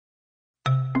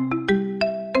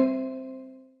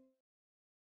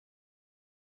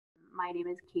My name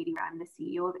is Katie. I'm the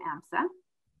CEO of AMSSA,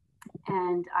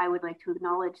 and I would like to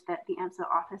acknowledge that the AMSSA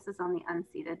office is on the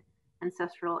unceded,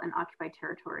 ancestral, and occupied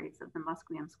territories of the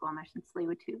Musqueam, Squamish, and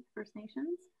Tsleil-Waututh First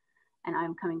Nations. And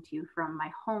I'm coming to you from my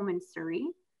home in Surrey,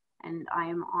 and I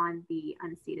am on the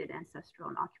unceded, ancestral,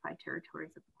 and occupied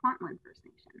territories of the Kwantlen First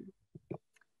Nation.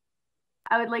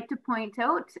 I would like to point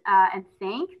out and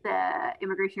thank the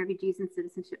Immigration, Refugees, and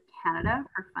Citizenship Canada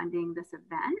for funding this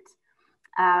event.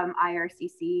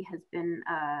 IRCC has been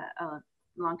a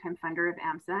longtime funder of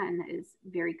AMSSA and is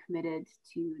very committed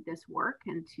to this work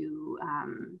and to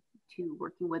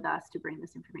working with us to bring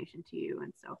this information to you.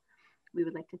 And so we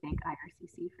would like to thank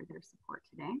IRCC for their support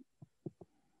today.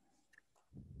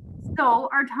 So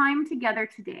our time together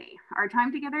today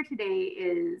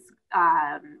is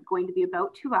going to be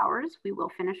about 2 hours. We will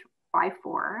finish by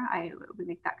 4. I would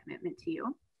make that commitment to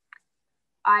you.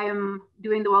 I am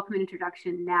doing the welcome and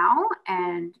introduction now,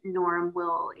 and Norm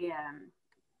will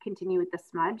continue with the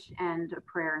smudge and a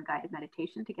prayer and guided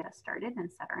meditation to get us started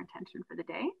and set our intention for the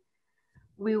day.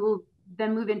 We will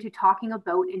then move into talking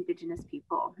about Indigenous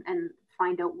people and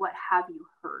find out what have you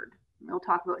heard. We'll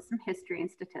talk about some history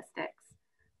and statistics.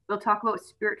 We'll talk about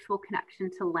spiritual connection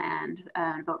to land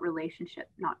and about relationship,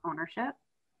 not ownership.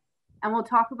 And we'll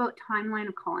talk about timeline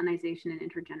of colonization and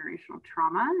intergenerational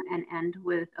trauma and end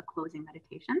with a closing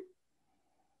meditation.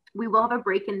 We will have a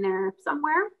break in there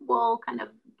somewhere. We'll kind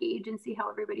of gauge and see how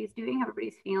everybody's doing, how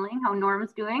everybody's feeling, how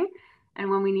Norm's doing. And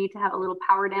when we need to have a little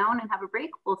power down and have a break,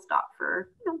 we'll stop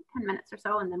for 10 minutes or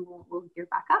so, and then we'll gear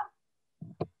back up.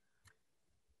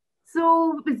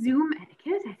 So Zoom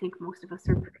etiquette, I think most of us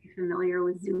are pretty familiar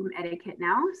with Zoom etiquette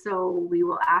now. So we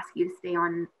will ask you to stay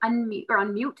on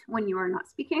unmute when you are not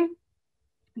speaking.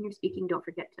 When you're speaking, don't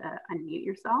forget to unmute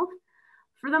yourself.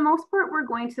 For the most part, we're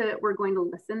going to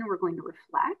listen, we're going to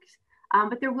reflect,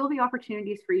 but there will be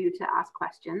opportunities for you to ask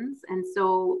questions. And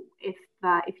so if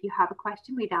you have a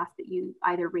question, we'd ask that you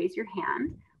either raise your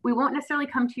hand. We won't necessarily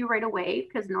come to you right away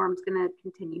because Norm's going to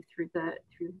continue through the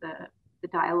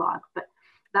dialogue, but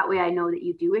that way I know that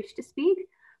you do wish to speak.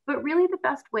 But really the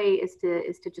best way is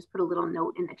to just put a little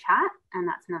note in the chat, and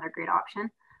that's another great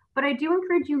option. But I do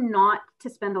encourage you not to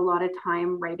spend a lot of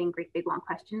time writing great big long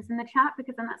questions in the chat,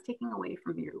 because then that's taking away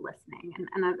from your listening.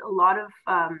 And a lot of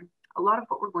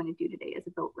what we're going to do today is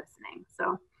about listening.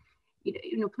 So,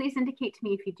 please indicate to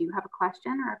me if you do have a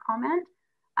question or a comment,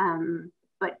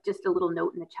 but just a little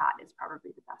note in the chat is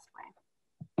probably the best way.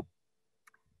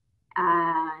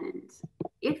 And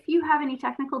if you have any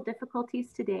technical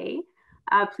difficulties today,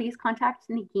 please contact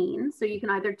Nagin. So you can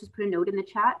either just put a note in the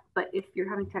chat, but if you're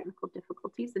having technical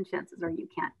difficulties, then chances are you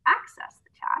can't access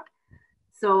the chat.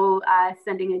 So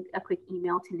sending a quick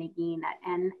email to Nagin at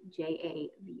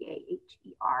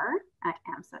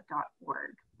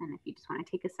njavaher@amsa.org. And if you just want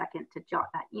to take a second to jot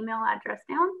that email address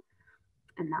down,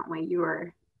 and that way you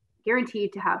are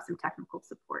guaranteed to have some technical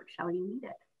support shall you need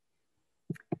it.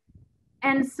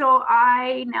 And so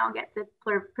I now get the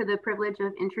privilege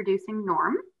of introducing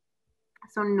Norm.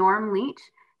 So Norm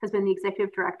Leech has been the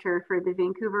Executive Director for the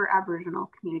Vancouver Aboriginal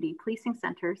Community Policing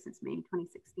Centre since May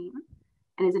 2016,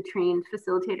 and is a trained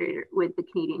facilitator with the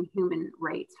Canadian Human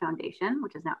Rights Foundation,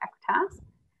 which is now Equitas,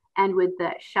 and with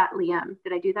the Chat-Liam.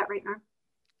 Did I do that right, Norm?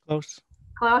 Close.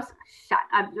 Close?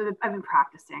 I've been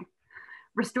practicing.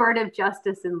 Restorative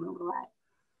Justice in Lillooet.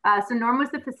 So Norm was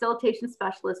the facilitation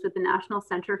specialist with the National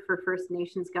Centre for First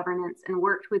Nations Governance and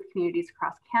worked with communities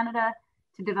across Canada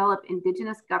to develop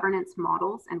Indigenous governance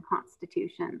models and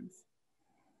constitutions.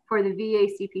 For the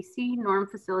VACPC, Norm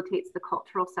facilitates the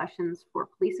cultural sessions for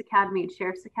Police Academy and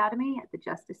Sheriff's Academy at the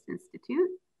Justice Institute,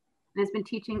 and has been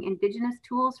teaching Indigenous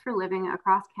tools for living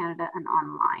across Canada and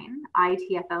online.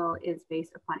 ITFL is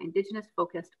based upon Indigenous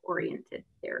focused oriented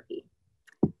therapy.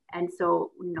 And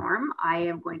so Norm, I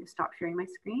am going to stop sharing my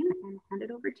screen and hand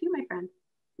it over to you, my friend.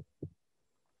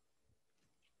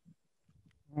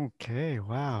 Okay,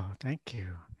 wow, thank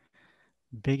you.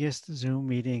 Biggest Zoom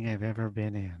meeting I've ever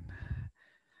been in.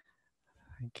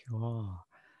 Thank you all.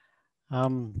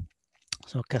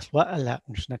 So kaswa ala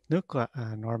msnaknukwa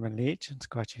Norman Leech and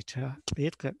Squatchy Chat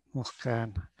Leetkat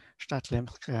Muskan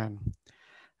Statlimskan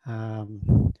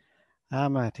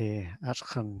Amati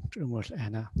Ashkan Umut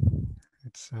Anna.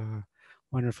 It's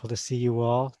wonderful to see you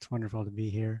all. It's wonderful to be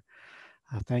here.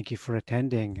 Thank you for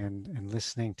attending and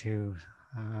listening to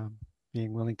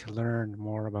being willing to learn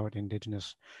more about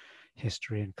Indigenous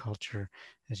history and culture.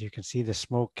 As you can see the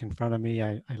smoke in front of me,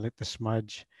 I lit the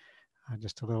smudge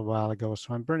just a little while ago.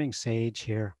 So I'm burning sage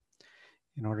here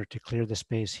in order to clear the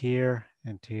space here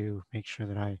and to make sure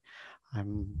that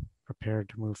I'm prepared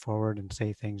to move forward and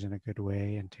say things in a good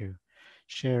way and to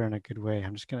share in a good way.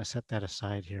 I'm just going to set that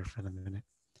aside here for the minute.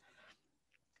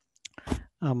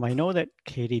 I know that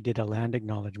Katie did a land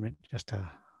acknowledgement just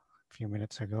a few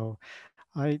minutes ago.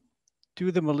 I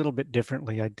do them a little bit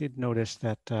differently. I did notice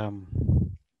that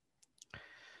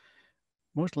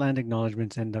most land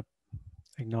acknowledgements end up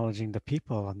acknowledging the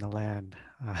people on the land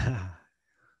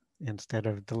instead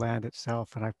of the land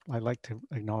itself. And I like to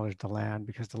acknowledge the land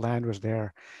because the land was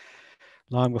there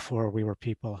long before we were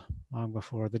people, long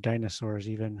before the dinosaurs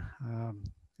even.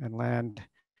 And land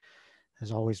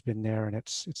has always been there, and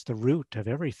it's the root of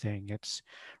everything. It's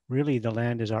really, the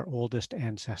land is our oldest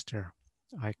ancestor.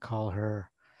 I call her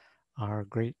our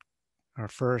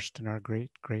first and our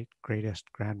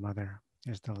greatest grandmother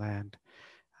is the land,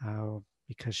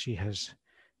 because she has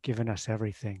given us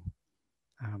everything.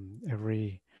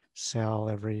 Every cell,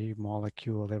 every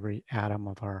molecule, every atom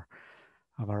of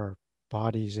our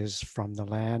bodies is from the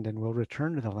land and will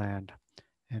return to the land.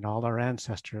 And all our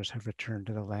ancestors have returned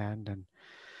to the land. And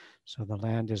so the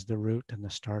land is the root and the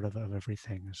start of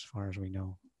everything as far as we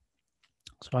know.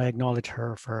 So I acknowledge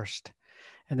her first,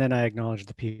 and then I acknowledge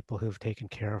the people who've taken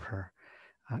care of her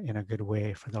in a good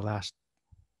way for the last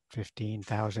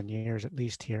 15,000 years at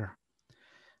least here.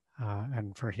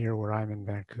 And for here where I'm in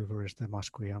Vancouver is the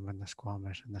Musqueam and the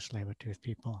Squamish and the Tsleil-Waututh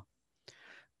people.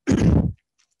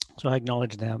 So I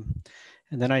acknowledge them,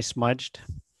 and then I smudged.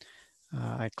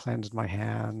 I cleansed my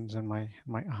hands and my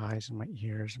eyes and my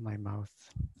ears and my mouth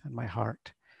and my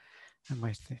heart and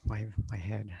my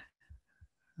head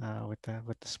with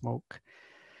the smoke.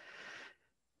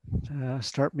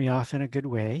 Start me off in a good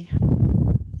way,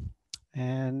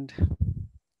 and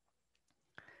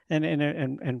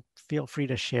feel free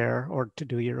to share or to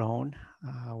do your own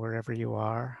wherever you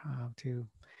are, to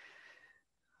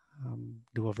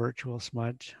do a virtual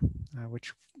smudge,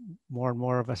 which more and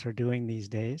more of us are doing these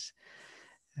days.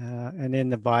 And in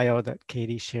the bio that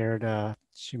Katie shared,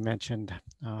 she mentioned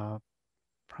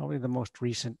probably the most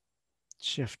recent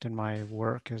shift in my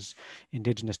work is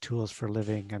Indigenous tools for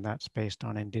living, and that's based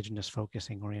on Indigenous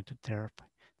focusing oriented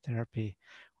therapy,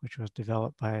 which was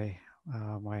developed by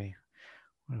one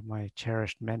of my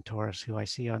cherished mentors, who I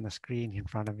see on the screen in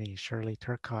front of me, Shirley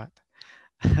Turcott.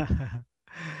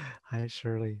 Hi,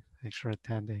 Shirley. Thanks for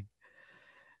attending.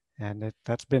 And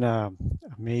that's been a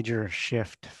major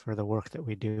shift for the work that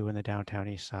we do in the downtown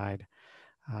east side,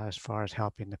 as far as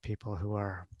helping the people who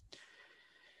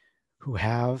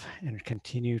have and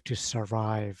continue to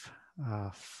survive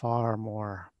far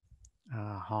more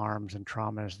harms and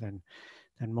traumas than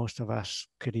most of us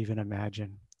could even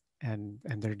imagine. And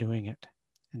they're doing it,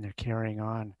 and they're carrying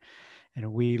on.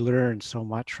 And we learn so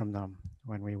much from them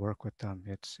when we work with them.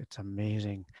 It's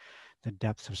amazing the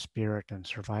depth of spirit and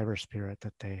survivor spirit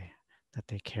that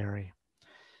they carry.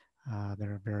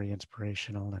 They're very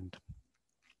inspirational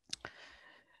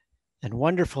and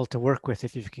wonderful to work with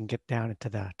if you can get down into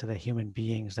the human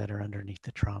beings that are underneath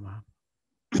the trauma.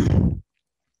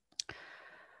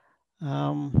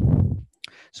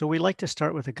 So we like to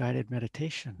start with a guided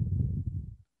meditation.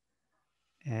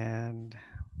 And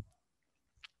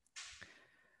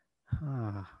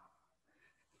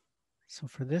so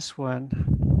for this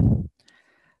one,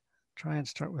 try and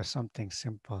start with something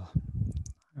simple.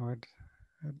 I'd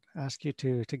ask you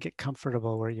to get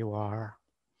comfortable where you are.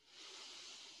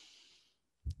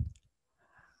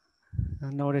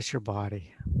 And notice your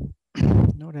body.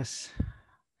 Notice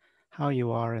how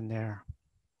you are in there.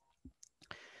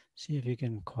 See if you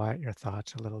can quiet your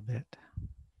thoughts a little bit.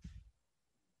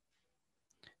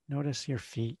 Notice your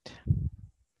feet.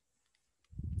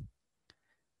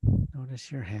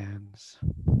 Notice your hands.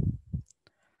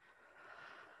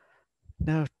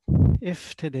 Now,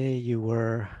 if today you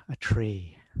were a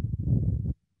tree,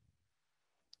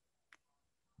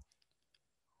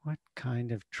 what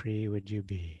kind of tree would you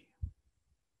be?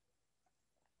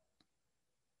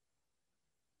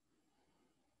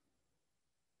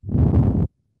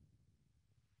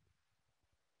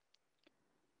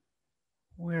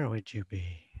 Where would you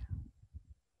be?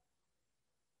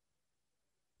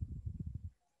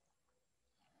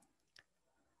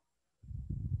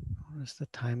 Notice the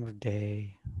time of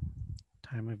day,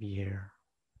 time of year.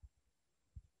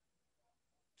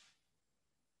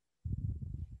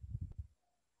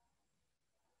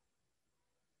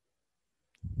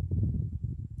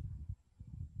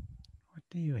 What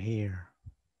do you hear,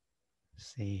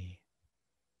 see?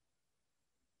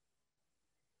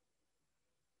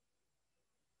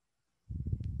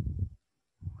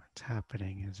 What's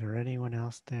happening? Is there anyone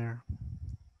else there?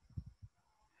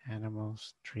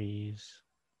 Animals, trees.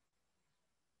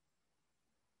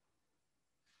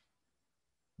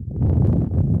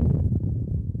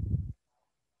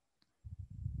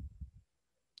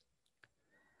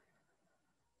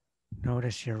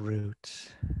 Notice your roots.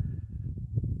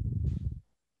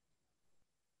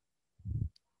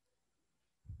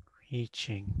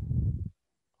 Reaching,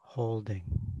 holding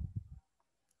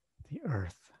the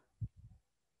earth.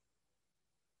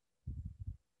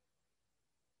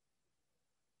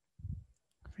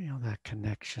 Feel that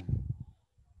connection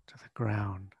to the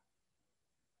ground.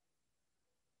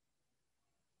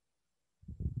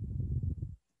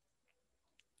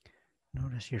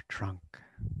 Notice your trunk.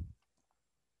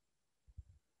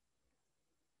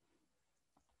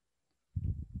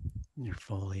 Your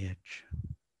foliage.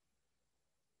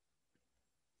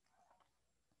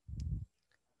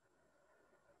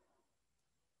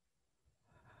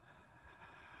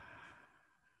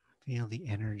 Feel the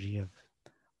energy of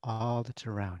all that's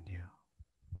around you.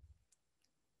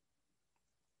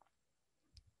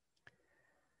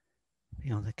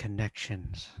 Feel the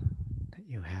connections that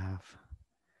you have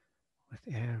with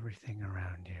everything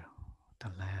around you, the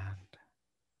land,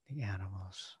 the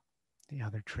animals, the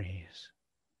other trees.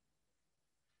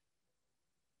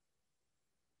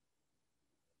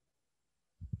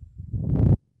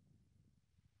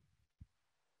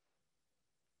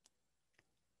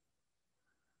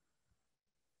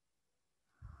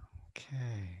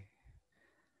 Okay.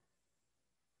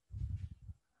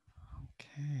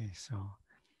 Okay, so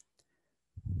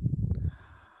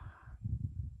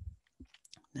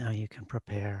now you can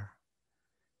prepare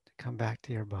to come back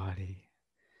to your body.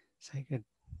 Say good.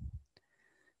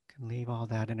 Can leave all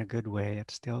that in a good way.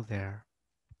 It's still there.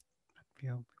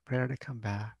 Feel prepare to come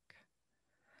back.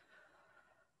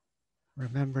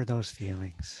 Remember those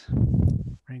feelings.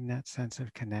 Bring that sense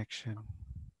of connection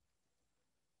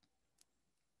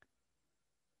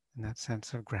and that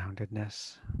sense of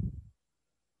groundedness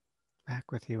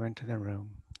back with you into the room,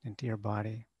 into your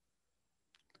body.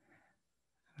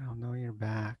 And I'll know you're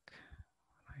back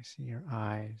when I see your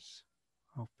eyes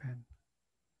open,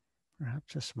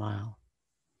 perhaps a smile.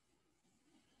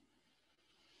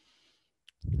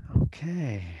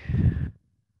 Okay,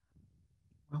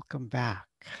 welcome back.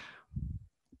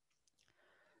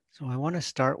 So I want to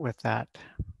start with that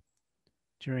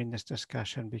during this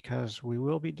discussion because we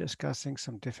will be discussing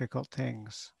some difficult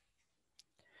things.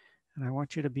 And I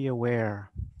want you to be aware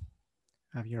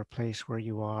of your place where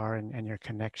you are and your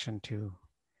connection to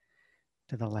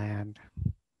the land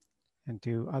and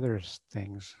to other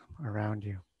things around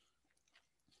you.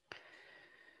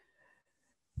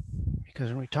 Because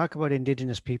when we talk about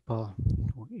Indigenous people,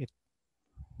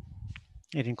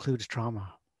 it includes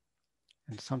trauma.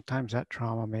 And sometimes that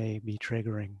trauma may be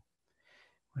triggering.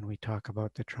 When we talk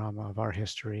about the trauma of our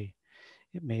history,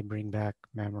 it may bring back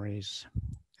memories,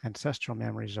 ancestral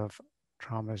memories of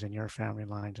traumas in your family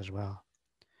lines as well.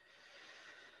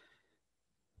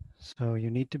 So you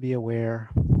need to be aware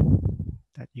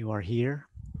that you are here,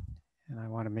 and I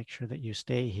want to make sure that you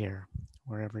stay here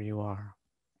wherever you are.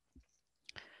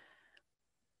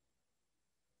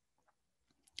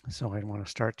 So I want to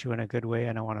start you in a good way,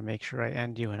 and I want to make sure I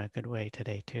end you in a good way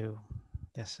today too,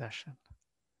 this session.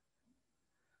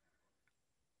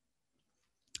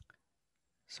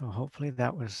 So hopefully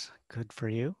that was good for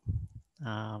you.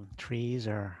 Trees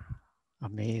are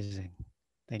amazing.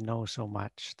 They know so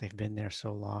much. They've been there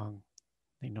so long.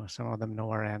 They know, some of them know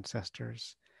our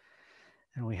ancestors,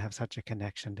 and we have such a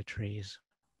connection to trees.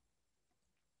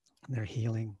 They're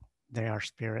healing. They are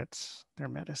spirits. They're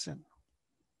medicine.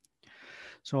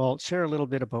 So I'll share a little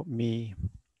bit about me.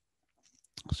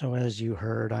 So as you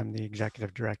heard, I'm the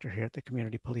executive director here at the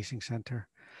Community Policing Center,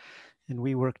 and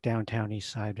we work downtown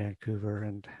East Side Vancouver.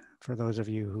 And for those of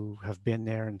you who have been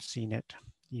there and seen it,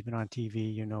 even on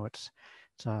TV, you know it's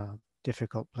a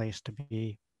difficult place to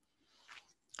be.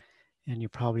 And you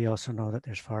probably also know that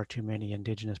there's far too many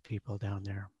Indigenous people down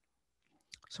there.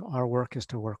 So our work is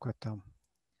to work with them.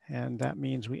 And that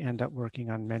means we end up working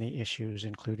on many issues,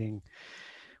 including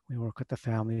we work with the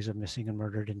families of missing and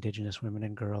murdered Indigenous women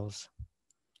and girls.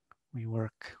 We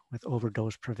work with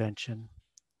overdose prevention.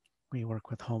 We work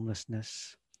with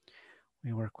homelessness.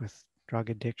 We work with drug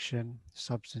addiction,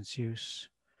 substance use,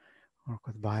 work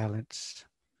with violence,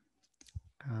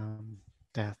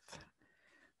 death,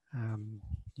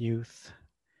 youth,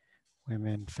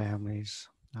 women, families,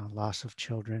 loss of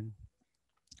children,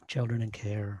 children in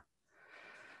care.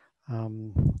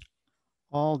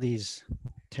 All these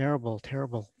terrible,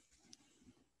 terrible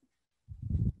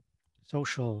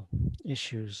social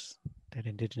issues that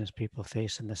Indigenous people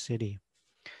face in the city.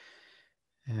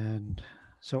 And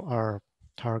so our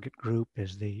target group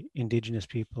is the Indigenous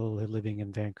people living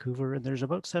in Vancouver, and there's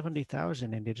about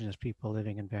 70,000 Indigenous people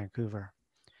living in Vancouver.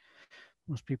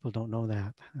 Most people don't know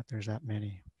that there's that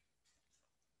many.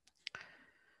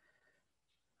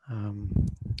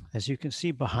 As you can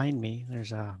see behind me,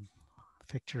 there's a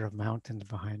picture of mountains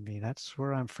behind me. That's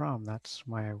where I'm from. That's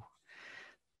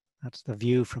the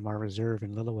view from our reserve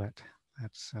in Lillooet.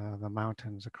 That's the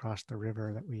mountains across the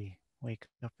river that we wake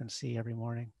up and see every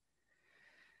morning.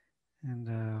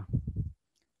 And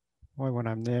boy, when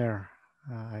I'm there,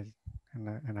 I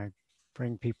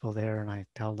bring people there and I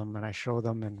tell them and I show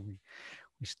them, and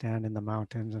we stand in the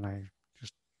mountains and I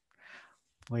just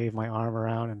wave my arm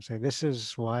around and say, this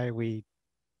is why we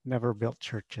never built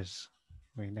churches.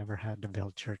 We never had to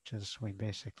build churches. We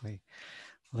basically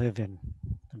live in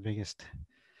the biggest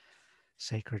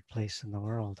sacred place in the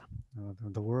world.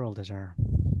 The world is our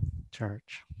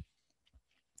church.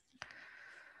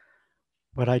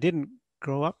 But I didn't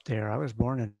grow up there. I was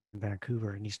born in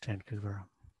Vancouver, in East Vancouver.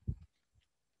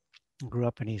 Grew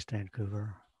up in East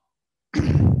Vancouver.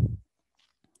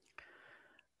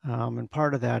 And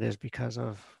part of that is because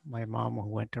of my mom, who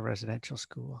went to residential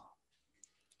school.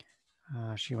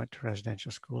 She went to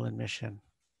residential school in Mission.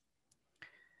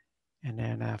 And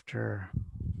then after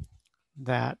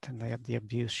that and the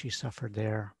abuse she suffered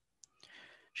there,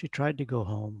 she tried to go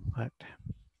home, but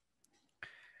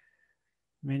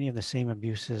many of the same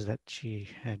abuses that she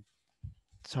had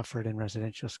suffered in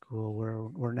residential school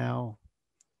were now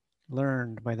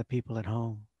learned by the people at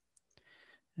home.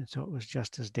 And so it was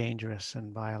just as dangerous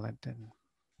and violent and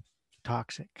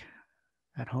toxic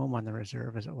at home on the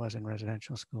reserve as it was in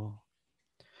residential school.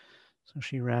 So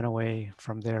she ran away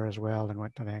from there as well and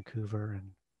went to Vancouver,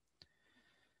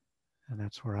 and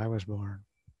that's where I was born.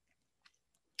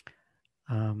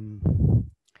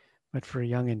 But for a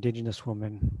young Indigenous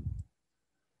woman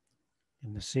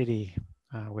in the city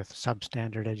with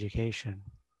substandard education,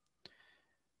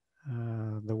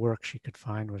 the work she could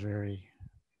find was very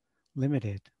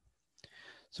limited.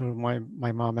 So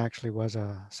my mom actually was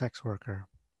a sex worker,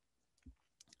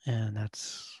 and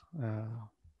that's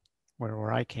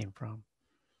where I came from.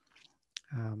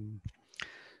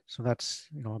 So that's,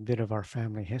 a bit of our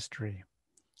family history.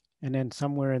 And then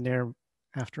somewhere in there,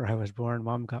 after I was born,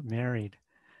 Mom got married.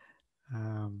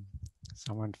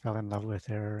 Someone fell in love with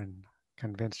her and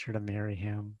convinced her to marry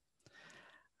him.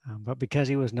 But because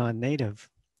he was non-native,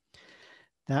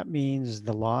 that means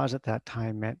the laws at that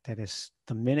time meant that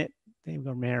the minute they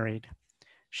were married,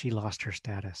 she lost her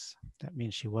status. That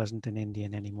means she wasn't an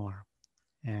Indian anymore.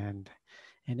 And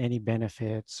any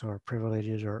benefits or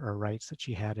privileges or rights that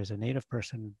she had as a Native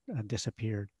person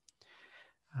disappeared,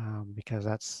 because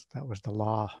that was the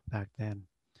law back then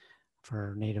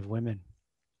for Native women.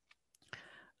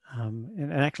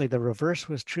 And actually the reverse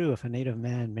was true. If a Native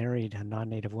man married a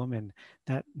non-Native woman,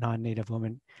 that non-Native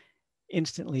woman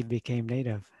instantly became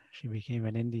Native. She became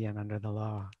an Indian under the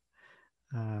law.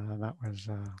 That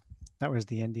was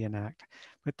the Indian Act.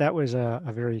 But that was a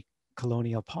very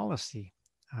colonial policy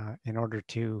in order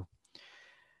to,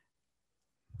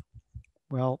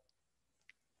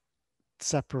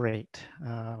 separate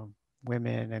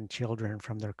women and children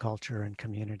from their culture and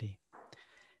community,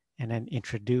 and then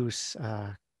introduce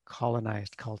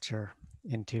colonized culture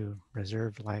into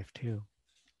reserved life too.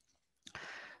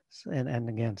 So, and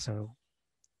again,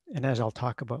 and as I'll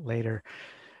talk about later,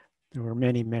 there were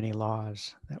many, many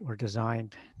laws that were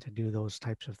designed to do those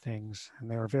types of things,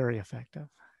 and they were very effective.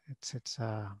 It's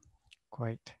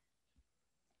quite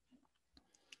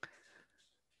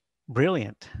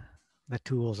brilliant, the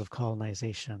tools of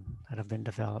colonization that have been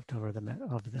developed over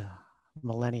the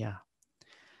millennia.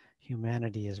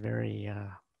 Humanity is very,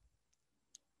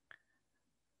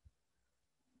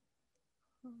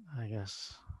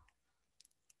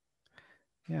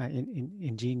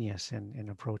 ingenious in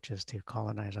approaches to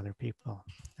colonize other people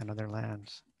and other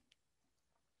lands.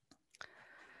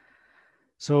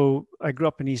 So I grew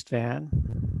up in East Van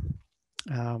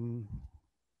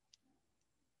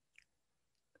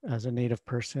as a Native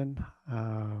person,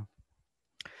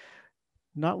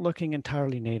 not looking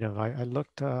entirely Native. I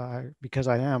looked because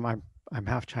I'm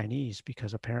half Chinese,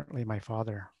 because apparently my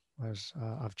father was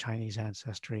of Chinese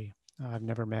ancestry. I've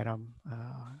never met him.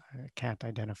 I can't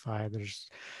identify. There's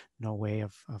no way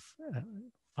of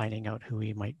finding out who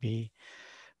he might be.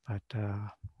 But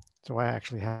so I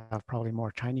actually have probably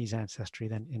more Chinese ancestry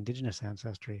than Indigenous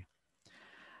ancestry.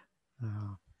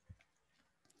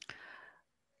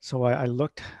 So I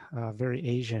looked very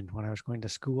Asian when I was going to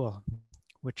school,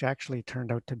 which actually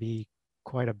turned out to be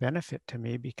quite a benefit to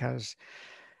me, because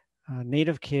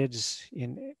Native kids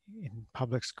in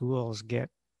public schools get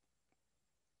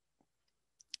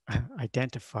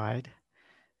identified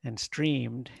and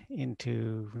streamed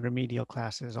into remedial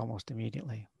classes almost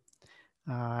immediately.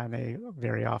 And they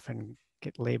very often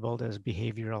get labeled as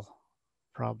behavioral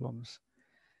problems.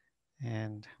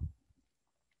 And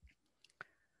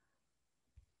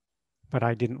but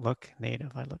I didn't look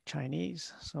native, I looked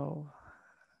Chinese. So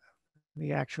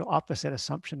the actual opposite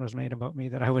assumption was made about me,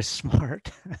 that I was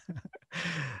smart.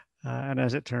 And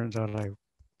as it turns out, I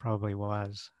probably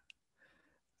was.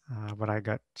 But I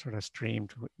got sort of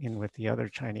streamed in with the other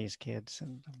Chinese kids,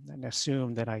 and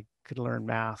assumed that I could learn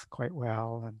math quite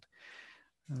well, and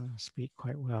speak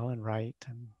quite well, and write,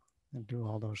 and do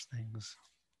all those things.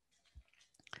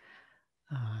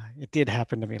 It did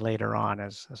happen to me later on,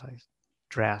 as I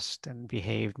dressed and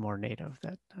behaved more native,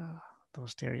 that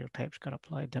those stereotypes got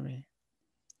applied to me.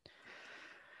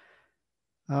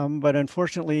 But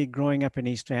unfortunately, growing up in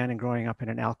East Van and growing up in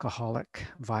an alcoholic,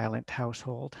 violent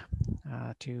household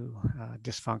to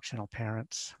dysfunctional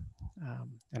parents,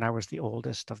 and I was the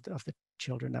oldest of the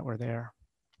children that were there.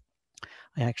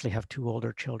 I actually have two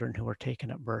older children who were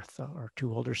taken at birth, or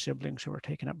two older siblings who were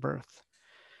taken at birth,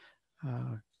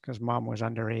 because mom was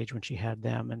underage when she had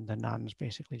them, and the nuns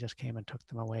basically just came and took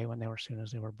them away when they were, as soon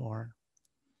as they were born.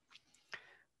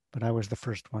 But I was the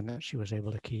first one that she was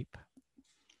able to keep.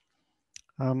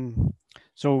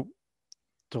 So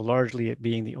largely, it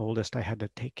being the oldest, I had to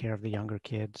take care of the younger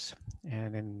kids,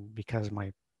 and then because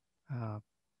my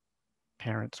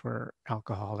parents were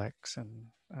alcoholics and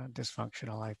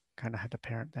dysfunctional, I kind of had to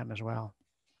parent them as well.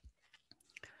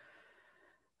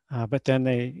 But then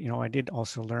I did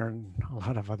also learn a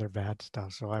lot of other bad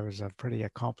stuff. So I was a pretty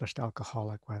accomplished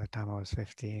alcoholic by the time I was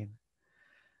 15.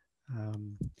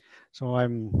 So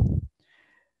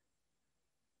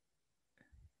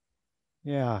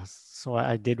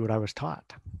I did what I was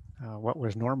taught, what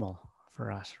was normal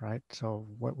for us, right? So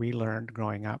what we learned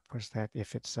growing up was that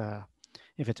if it's a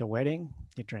wedding,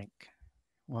 you drink.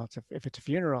 Well, if it's a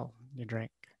funeral, you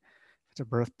drink. If it's a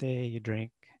birthday, you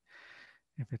drink.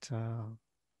 If it's a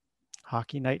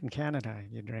hockey night in Canada,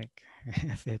 you drink.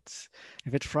 if it's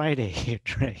Friday, you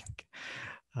drink.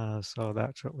 So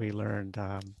that's what we learned.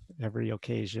 Every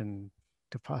occasion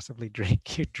to possibly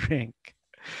drink, you drink.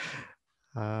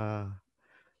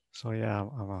 So yeah,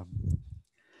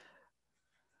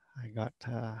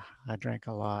 I drank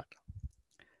a lot.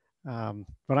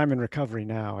 But I'm in recovery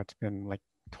now. It's been like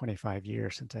 25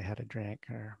 years since I had a drink.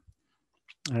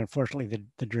 And unfortunately,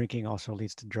 the drinking also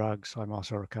leads to drugs. So I'm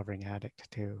also a recovering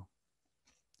addict too.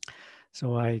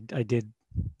 So I did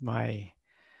my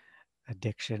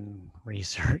addiction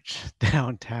research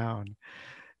downtown,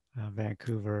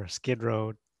 Vancouver, Skid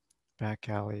Road, back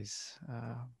alleys.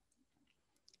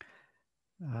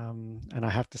 And I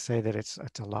have to say that it's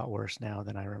a lot worse now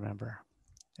than I remember.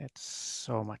 It's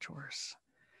so much worse.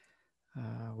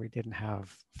 We didn't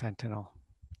have fentanyl,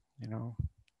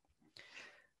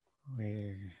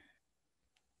 we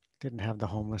didn't have the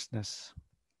homelessness,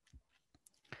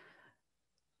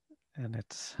 and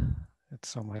it's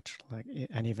so much like,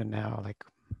 and even now, like,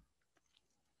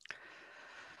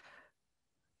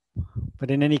 but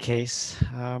in any case,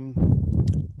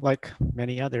 like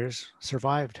many others,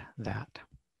 survived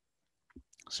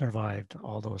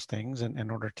all those things in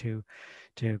order to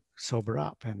sober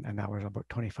up, and that was about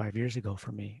 25 years ago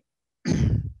for me.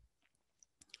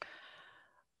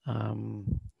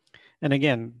 And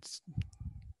again,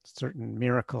 certain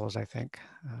miracles, I think,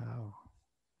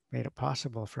 made it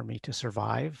possible for me to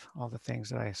survive all the things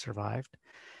that I survived,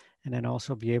 and then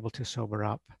also be able to sober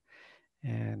up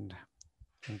and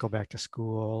go back to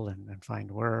school and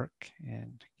find work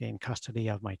and gain custody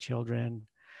of my children,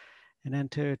 and then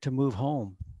to move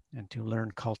home and to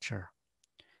learn culture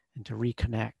and to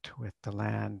reconnect with the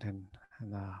land and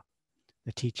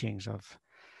the teachings of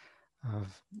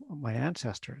my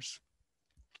ancestors,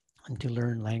 and to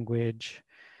learn language,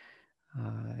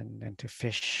 and to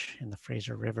fish in the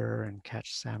Fraser River and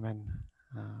catch salmon,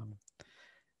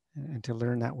 and to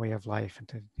learn that way of life, and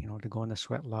to go in the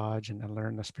sweat lodge and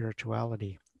learn the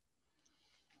spirituality.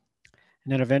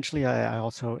 And then eventually I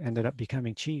also ended up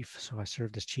becoming chief. So I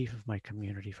served as chief of my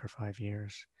community for 5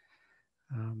 years.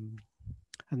 And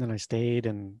then I stayed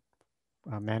and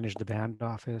managed the band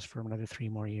office for another 3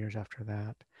 more years after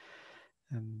that.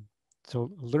 And so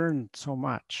learned so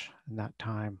much in that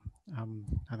time.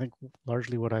 I think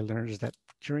largely what I learned is that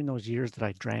during those years that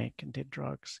I drank and did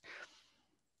drugs,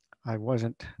 I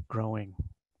wasn't growing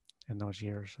in those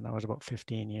years. And that was about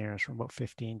 15 years. From about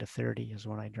 15 to 30 is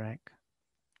when I drank.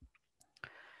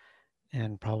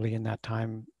 And probably in that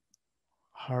time,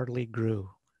 hardly grew.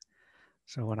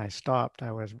 So when I stopped,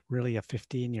 I was really a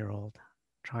 15-year-old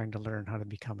trying to learn how to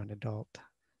become an adult,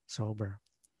 sober.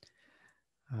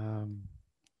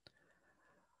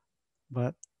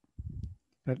 But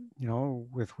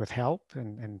with help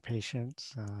and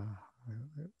patience,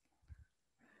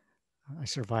 I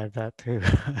survived that too.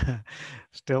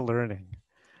 Still learning.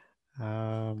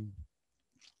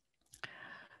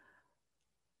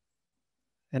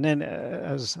 And then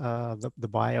as the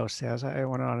bio says, I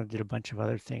went on and did a bunch of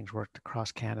other things, worked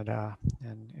across Canada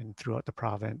and throughout the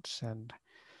province, and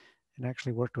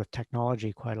actually worked with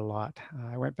technology quite a lot.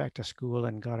 I went back to school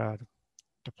and got a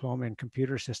diploma in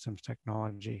computer systems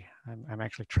technology. I'm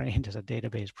actually trained as a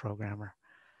database programmer.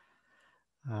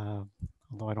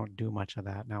 Although I don't do much of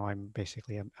that. Now I'm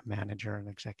basically a manager and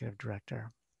executive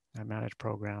director. I manage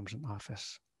programs in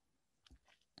Office.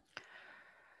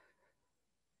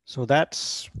 So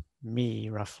that's me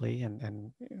roughly,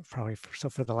 and probably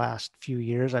for the last few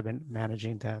years I've been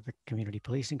managing the Community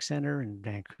Policing Center in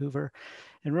Vancouver,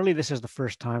 and really this is the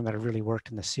first time that I really worked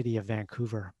in the city of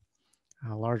Vancouver.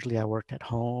 Largely I worked at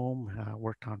home,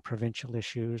 worked on provincial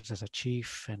issues as a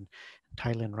chief and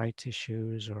title and rights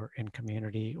issues, or in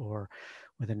community, or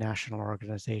with a national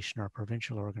organization or a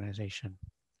provincial organization.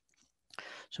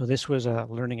 So this was a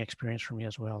learning experience for me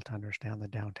as well, to understand the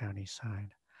downtown east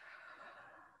side.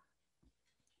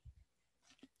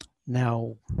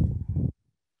 Now,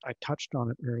 I touched on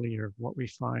it earlier. What we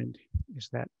find is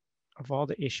that of all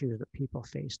the issues that people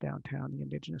face downtown, the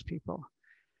Indigenous people,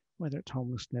 whether it's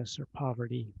homelessness or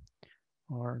poverty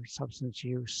or substance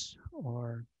use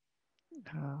or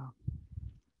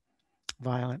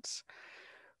violence,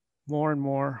 more and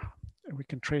more we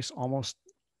can trace almost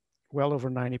well over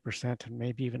 90% and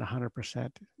maybe even 100%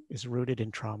 is rooted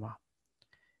in trauma.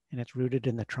 And it's rooted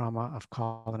in the trauma of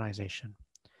colonization.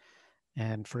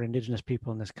 And for Indigenous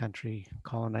people in this country,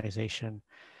 colonization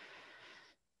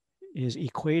is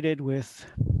equated with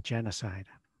genocide.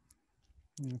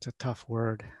 It's a tough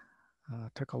word.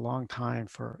 It took a long time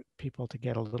for people to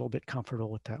get a little bit comfortable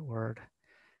with that word,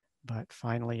 but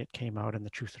finally it came out in the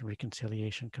Truth and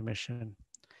Reconciliation Commission,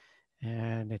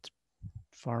 and it's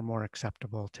far more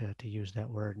acceptable to use that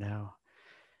word now.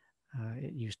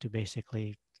 It used to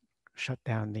basically shut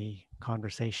down the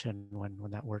conversation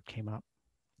when that word came up,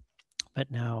 but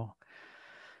now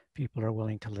people are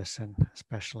willing to listen,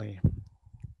 especially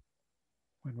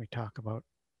when we talk about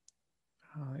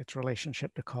its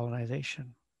relationship to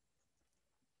colonization.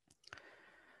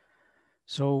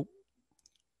 So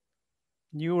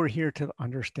you are here to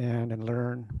understand and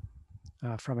learn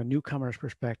from a newcomer's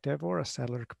perspective or a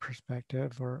settler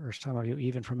perspective, or some of you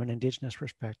even from an Indigenous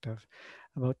perspective,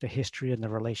 about the history and the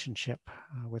relationship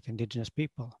with Indigenous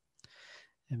people,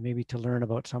 and maybe to learn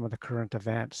about some of the current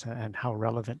events and how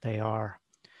relevant they are.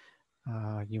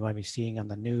 You might be seeing on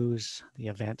the news the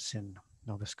events in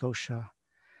Nova Scotia,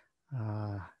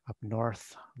 up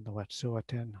north, the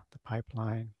Wet'suwet'en, the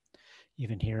pipeline,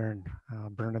 even here in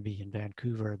Burnaby in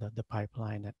Vancouver, the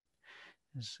pipeline that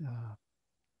is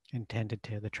intended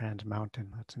to, the Trans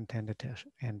Mountain, that's intended to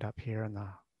end up here in the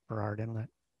Burrard Inlet.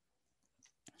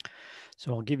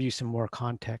 So I'll give you some more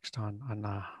context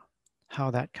on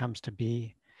how that comes to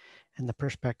be and the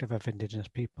perspective of Indigenous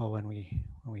people when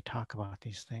we talk about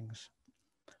these things.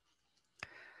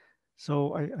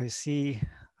 So I see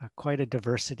quite a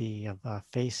diversity of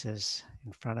faces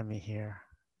in front of me here,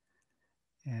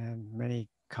 and many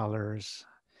colors.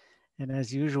 And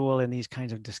as usual in these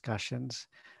kinds of discussions,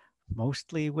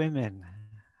 mostly women.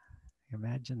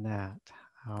 Imagine that.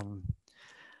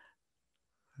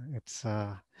 It's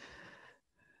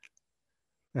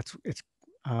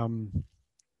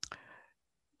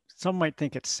some might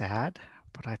think it's sad,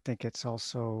 but I think it's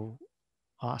also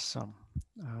awesome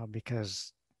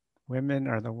because women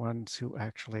are the ones who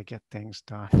actually get things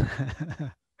done.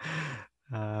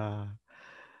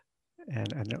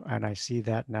 And I see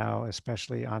that now,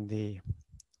 especially on the,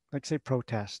 let's say,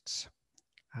 protests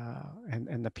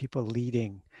and the people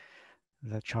leading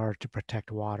the charge to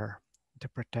protect water, to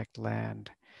protect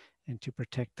land, and to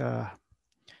protect the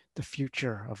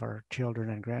future of our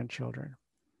children and grandchildren.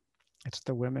 It's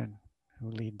the women who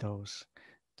lead those,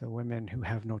 the women who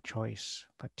have no choice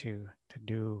but to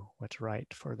do what's right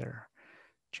for their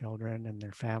children and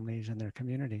their families and their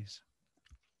communities.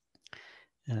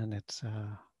 And it's,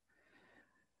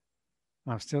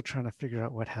 I'm still trying to figure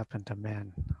out what happened to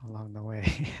men along the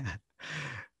way.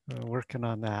 We're working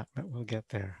on that, but we'll get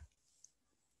there.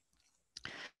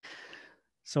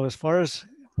 So as far as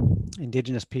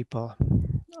Indigenous people,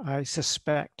 I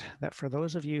suspect that for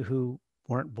those of you who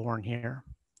weren't born here,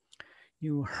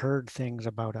 you heard things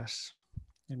about us.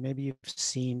 And maybe you've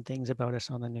seen things about us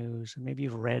on the news, and maybe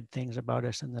you've read things about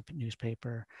us in the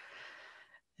newspaper.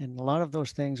 And a lot of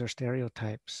those things are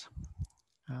stereotypes.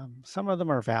 Some of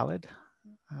them are valid.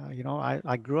 You know,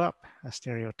 I grew up a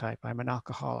stereotype. I'm an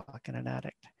alcoholic and an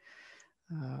addict.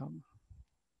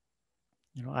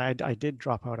 You know, I did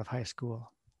drop out of high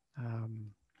school.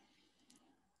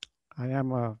 I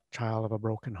am a child of a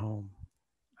broken home.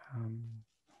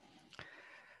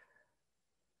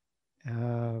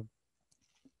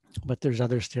 But there's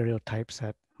other stereotypes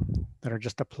that are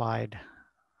just applied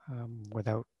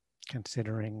without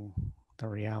considering the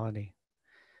reality.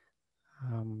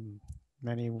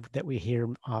 Many that we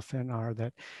hear often are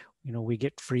that, we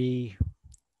get free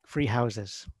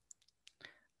houses.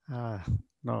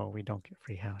 No, we don't get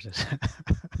free houses.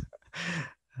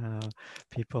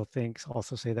 People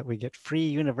also say that we get free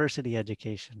university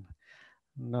education.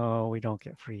 No, we don't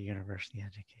get free university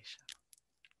education.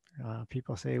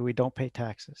 People say we don't pay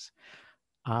taxes.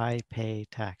 I pay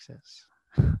taxes.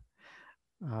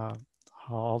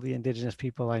 All the Indigenous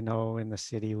people I know in the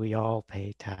city, we all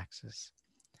pay taxes.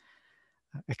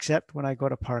 Except when I go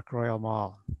to Park Royal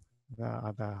Mall,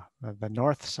 the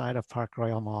north side of Park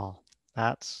Royal Mall.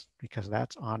 That's because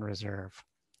that's on reserve.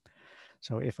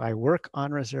 So if I work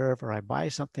on reserve or I buy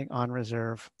something on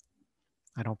reserve,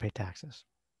 I don't pay taxes.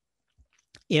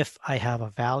 If I have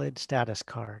a valid status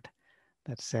card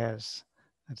that says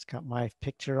it's got my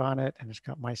picture on it and it's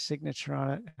got my signature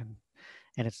on it and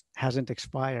it hasn't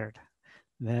expired,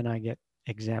 then I get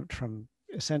exempt from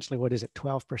essentially, what is it,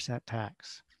 12%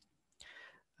 tax,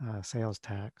 sales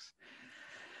tax.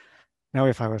 Now,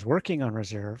 if I was working on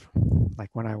reserve, like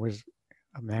when I was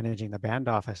managing the band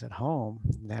office at home,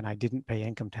 then I didn't pay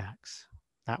income tax.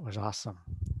 That was awesome.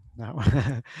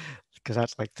 Because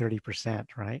that's like 30%,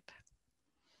 right?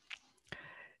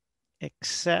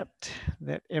 Except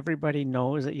that everybody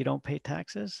knows that you don't pay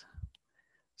taxes,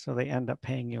 so they end up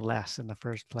paying you less in the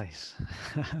first place.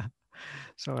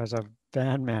 So as a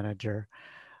band manager,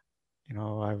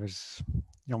 I was,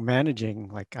 managing,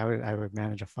 like I would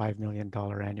manage a $5 million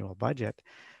annual budget,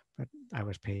 but I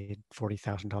was paid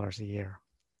 $40,000 a year,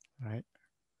 right?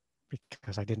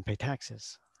 Because I didn't pay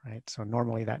taxes, right? So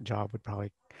normally that job would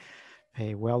probably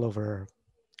pay well over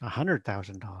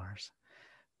 $100,000,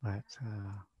 but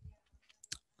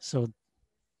so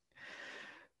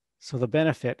the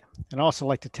benefit, and I also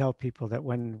like to tell people that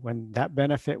when that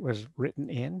benefit was written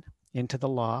into the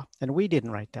law, and we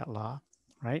didn't write that law,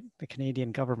 right? The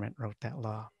Canadian government wrote that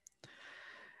law.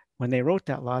 When they wrote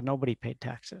that law, nobody paid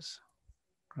taxes,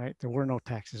 right? There were no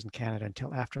taxes in Canada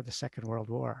until after the Second World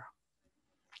War,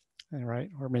 right?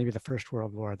 Or maybe the First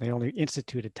World War. They only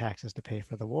instituted taxes to pay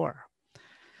for the war.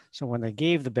 So when they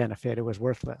gave the benefit, it was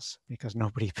worthless because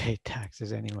nobody paid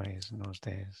taxes anyways in those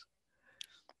days.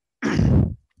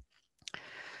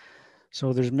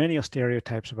 So there's many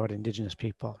stereotypes about Indigenous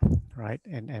people, right?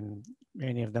 And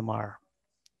many of them are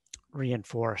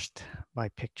reinforced by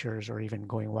pictures or even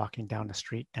walking down the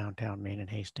street downtown Maine and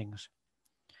Hastings.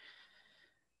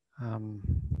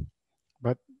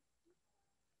 But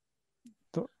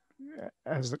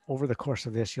over the course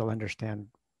of this, you'll understand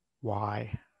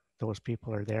why those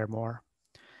people are there more.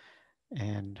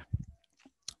 And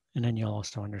then you'll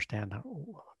also understand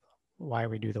why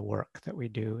we do the work that we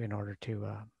do in order to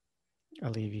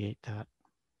alleviate that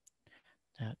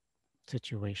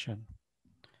situation.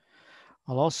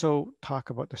 I'll also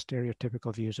talk about the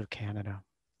stereotypical views of Canada.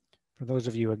 For those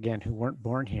of you, again, who weren't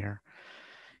born here,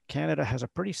 Canada has a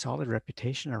pretty solid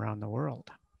reputation around the world,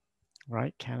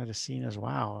 right? Canada's seen as,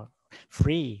 wow,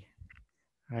 free,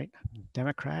 right?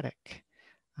 Democratic,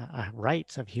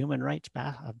 rights of human rights,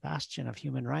 a bastion of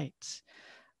human rights,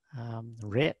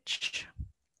 rich,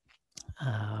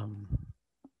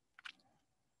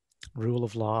 rule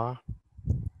of law,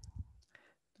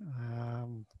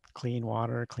 clean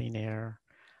water, clean air,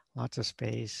 lots of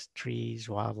space, trees,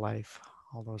 wildlife,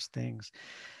 all those things.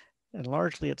 And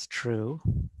largely it's true.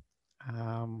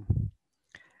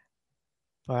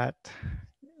 But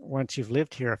once you've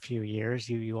lived here a few years,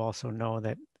 you also know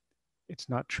that it's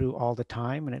not true all the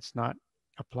time and it's not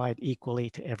applied equally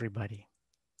to everybody,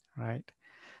 right?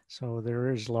 So there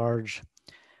is large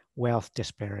wealth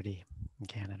disparity in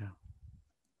Canada.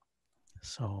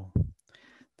 So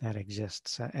that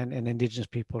exists. And Indigenous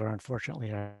people are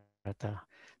unfortunately at the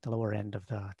lower end of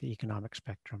the economic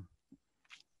spectrum.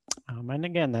 And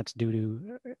again, that's due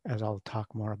to, as I'll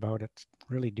talk more about, it's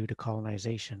really due to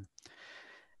colonization.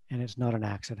 And it's not an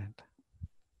accident.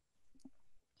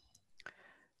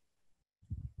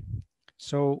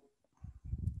 So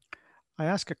I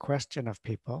ask a question of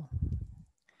people.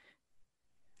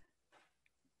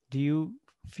 Do you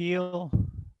feel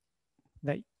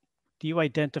that, do you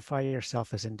identify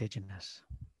yourself as Indigenous?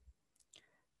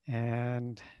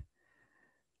 And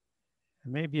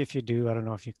maybe if you do, I don't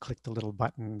know if you click the little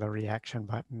button, the reaction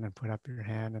button, and put up your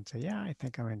hand and say, yeah, I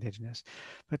think I'm Indigenous.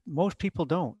 But most people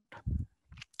don't,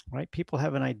 right? People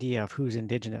have an idea of who's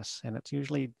Indigenous, and it's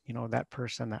usually, that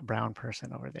person, that brown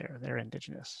person over there, they're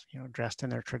Indigenous, dressed in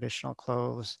their traditional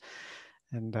clothes.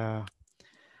 And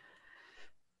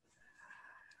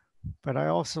But I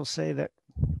also say that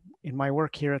in my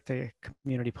work here at the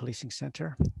Community Policing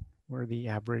Center, we're the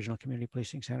Aboriginal Community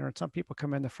Policing Center, and some people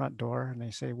come in the front door and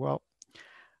they say, well,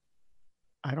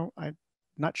 I'm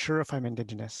not sure if I'm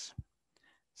Indigenous.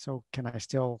 So can I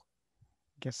still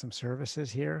get some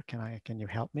services here? Can you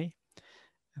help me?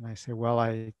 And I say, well,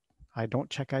 I don't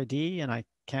check ID and I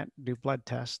can't do blood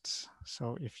tests.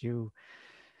 So if you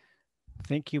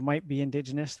think you might be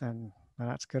Indigenous, then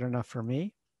that's good enough for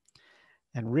me.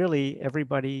 And really,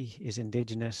 everybody is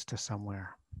Indigenous to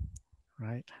somewhere,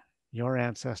 right? Your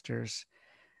ancestors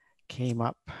came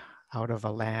up out of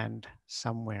a land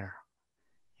somewhere,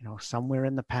 somewhere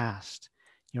in the past.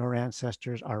 Your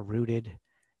ancestors are rooted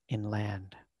in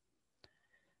land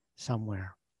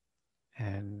somewhere.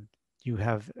 And you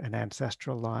have an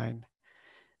ancestral line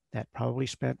that probably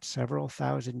spent several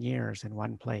thousand years in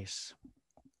one place.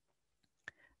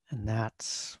 And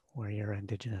that's where your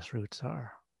Indigenous roots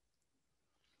are.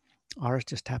 Ours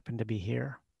just happen to be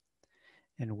here.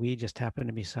 And we just happen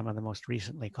to be some of the most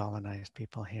recently colonized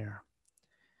people here.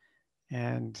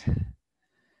 And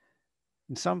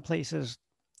in some places,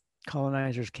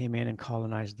 colonizers came in and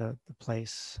colonized the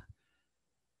place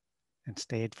and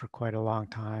stayed for quite a long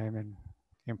time and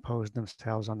imposed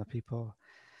themselves on the people.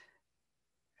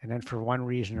 And then for one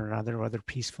reason or another, whether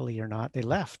peacefully or not, they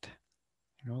left,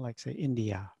 like say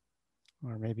India,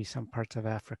 or maybe some parts of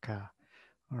Africa,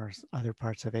 or other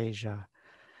parts of Asia.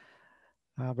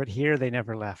 But here they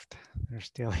never left. They're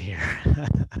still here.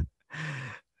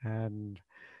 and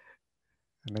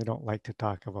they don't like to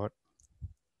talk about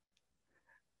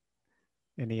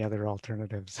any other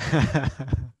alternatives,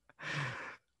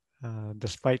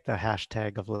 despite the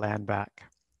hashtag of land back.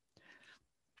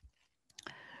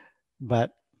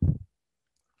 But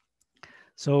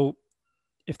so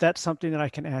if that's something that I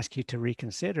can ask you to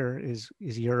reconsider is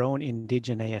your own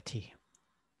indigeneity.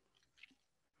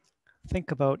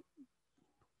 Think about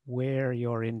where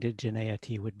your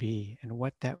indigeneity would be and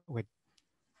what that would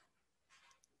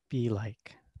be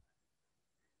like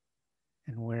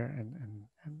and where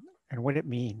and what it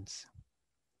means.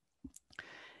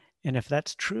 And if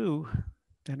that's true,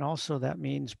 then also that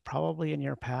means probably in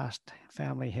your past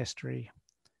family history,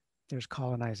 there's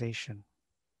colonization,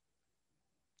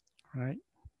 right?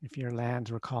 If your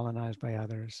lands were colonized by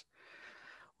others,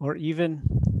 or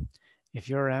even if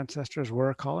your ancestors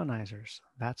were colonizers,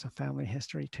 that's a family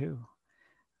history too.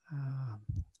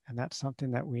 And that's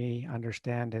something that we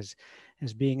understand as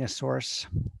being a source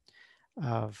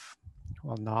of,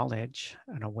 knowledge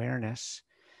and awareness,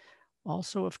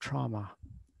 also of trauma.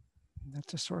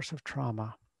 That's a source of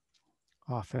trauma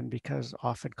often because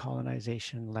often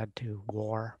colonization led to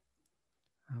war,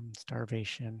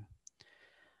 starvation,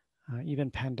 even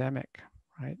pandemic,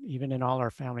 right? Even in all our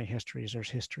family histories,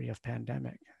 there's history of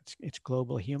pandemic. It's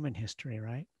global human history,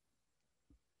 right?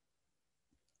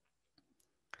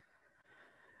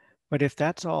 But if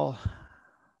that's all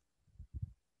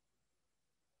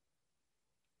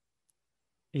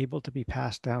able to be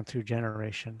passed down through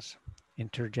generations,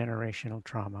 intergenerational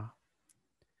trauma,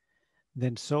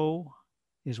 then so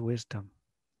is wisdom,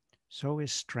 so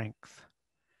is strength,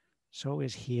 so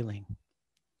is healing.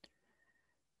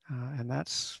 And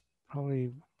that's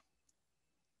probably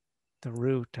the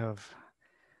root of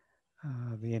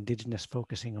the Indigenous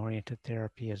focusing oriented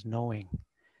therapy, is knowing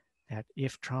that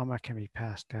if trauma can be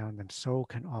passed down, then so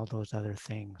can all those other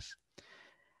things.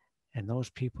 And those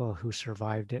people who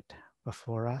survived it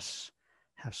before us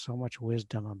have so much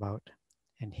wisdom about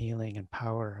and healing and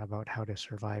power about how to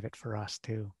survive it for us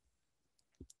too.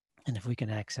 And if we can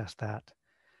access that,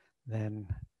 then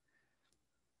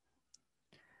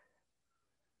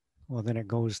it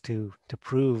goes to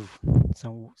prove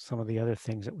some of the other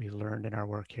things that we've learned in our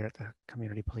work here at the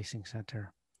Community Policing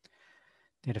Center.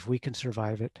 That if we can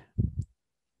survive it,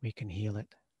 we can heal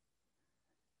it.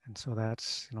 And so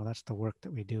that's the work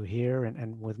that we do here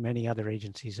and with many other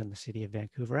agencies in the city of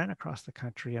Vancouver and across the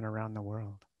country and around the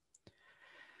world.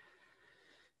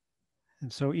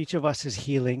 And so each of us is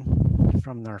healing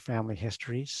from our family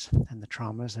histories and the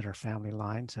traumas that our family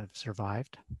lines have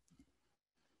survived.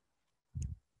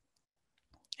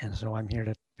 And so I'm here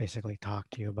to basically talk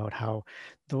to you about how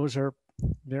those are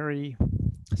very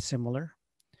similar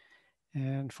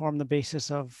and form the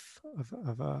basis of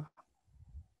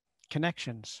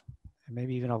connections and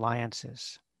maybe even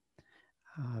alliances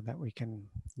that we can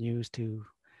use to,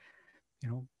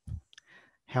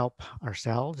 help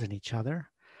ourselves and each other,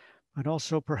 but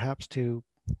also perhaps to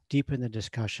deepen the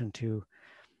discussion to,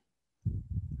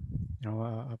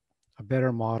 a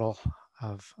better model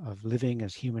of living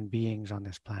as human beings on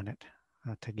this planet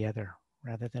together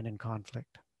rather than in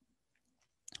conflict.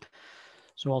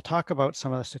 So I'll talk about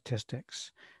some of the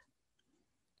statistics.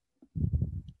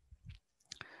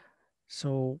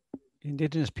 So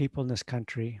Indigenous people in this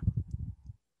country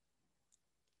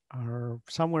are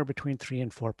somewhere between 3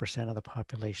 and 4% of the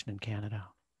population in Canada,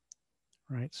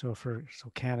 right? So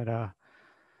Canada,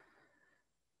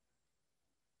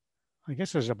 I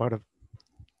guess there's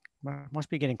must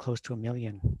be getting close to 1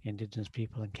 million Indigenous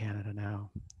people in Canada now,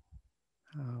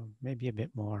 maybe a bit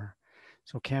more.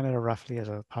 So Canada roughly has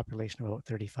a population of about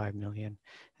 35 million.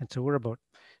 And so we're about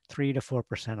 3 to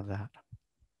 4% of that.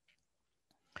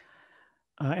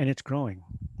 And it's growing.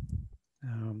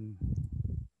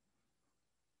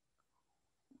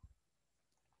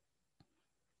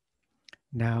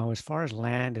 Now, as far as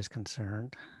land is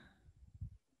concerned,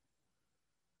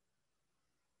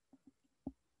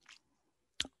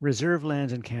 reserve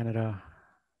lands in Canada,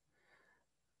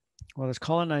 well, as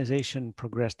colonization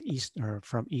progressed east or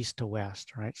from east to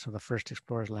west, right? So the first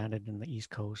explorers landed in the East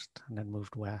Coast and then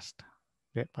moved west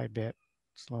bit by bit,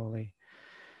 slowly.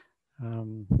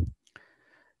 In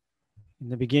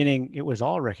the beginning, it was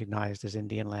all recognized as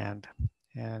Indian land,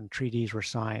 and treaties were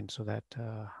signed so that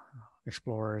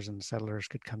explorers and settlers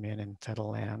could come in and settle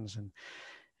lands, and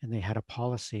they had a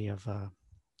policy of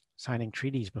signing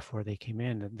treaties before they came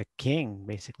in. And the king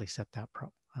basically set that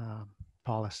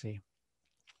policy.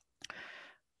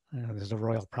 There's the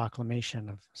Royal Proclamation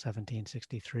of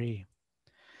 1763.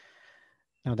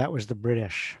 Now that was the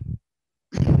British.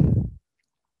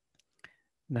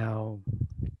 Now,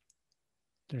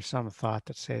 there's some thought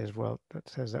that says,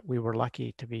 that we were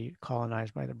lucky to be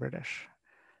colonized by the British,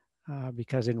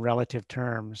 because in relative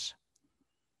terms,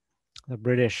 the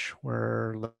British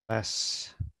were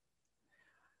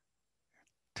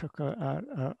took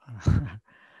a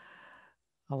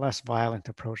less violent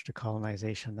approach to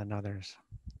colonization than others.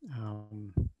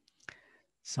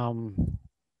 Some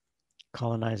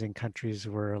colonizing countries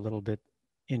were a little bit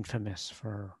infamous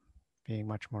for being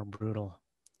much more brutal.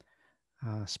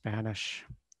 Spanish,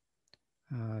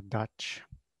 Dutch,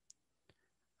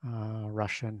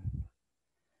 Russian,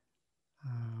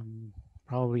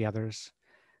 probably others.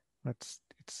 But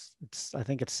I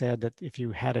think it's said that if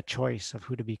you had a choice of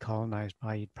who to be colonized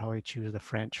by, you'd probably choose the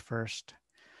French first.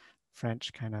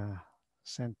 French kind of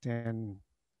sent in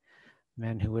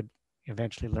men who would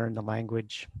eventually learn the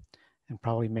language and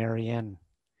probably marry in,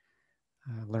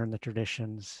 learn the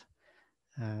traditions,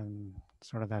 and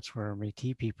sort of that's where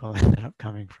Métis people ended up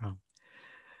coming from.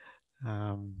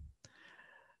 And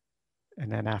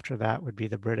then after that would be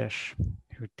the British,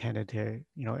 who tended to,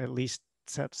 at least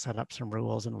set up some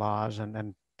rules and laws, and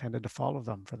then tended to follow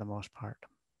them for the most part.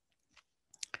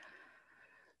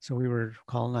 So we were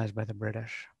colonized by the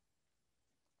British.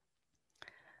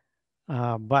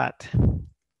 But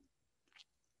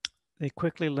they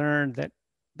quickly learned that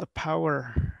the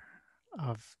power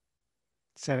of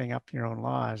setting up your own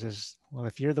laws is, well,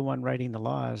 if you're the one writing the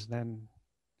laws, then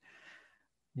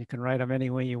you can write them any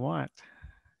way you want,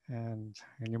 and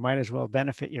you might as well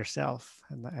benefit yourself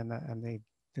and the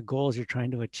goals you're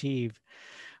trying to achieve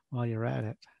while you're at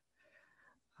it.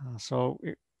 So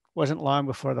it wasn't long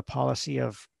before the policy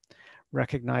of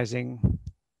recognizing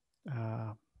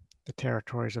the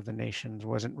territories of the nations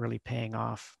wasn't really paying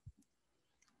off.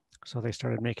 So they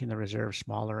started making the reserves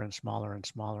smaller and smaller and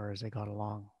smaller as they got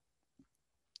along.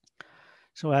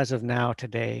 So as of now,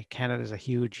 today, Canada is a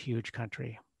huge, huge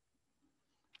country.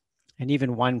 And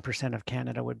even 1% of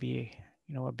Canada would be,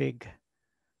 would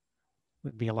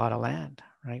be a lot of land,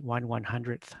 right?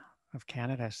 1/100th of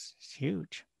Canada is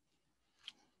huge.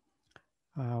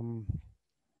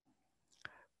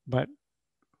 But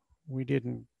we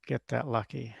didn't get that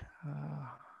lucky.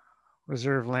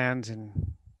 Reserve lands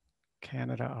in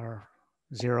Canada are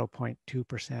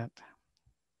 0.2%.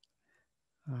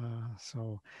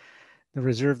 So the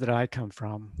reserve that I come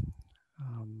from,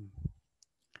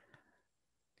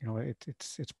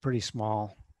 it's pretty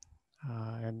small.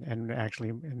 And actually,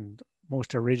 in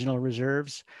most original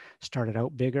reserves started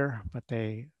out bigger, but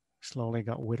they slowly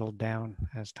got whittled down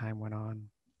as time went on.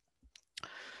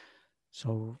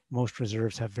 So most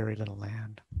reserves have very little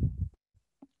land,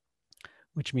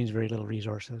 which means very little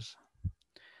resources.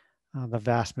 The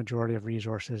vast majority of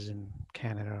resources in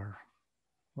Canada are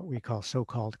what we call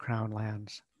so-called crown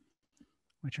lands,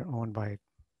 which are owned by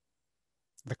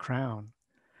the crown,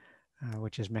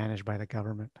 which is managed by the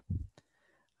government,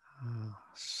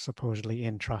 supposedly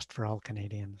in trust for all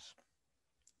Canadians.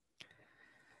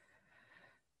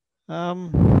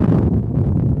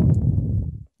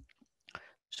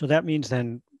 So that means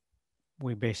then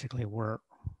we basically were,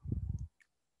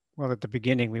 well, at the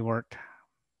beginning we weren't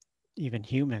even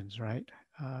humans, right?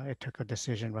 It took a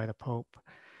decision by the Pope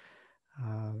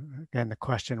Again, the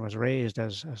question was raised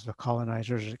as the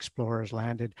colonizers, explorers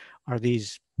landed, do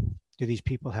these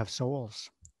people have souls?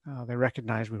 They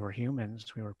recognized we were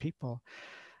humans, we were people,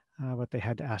 but they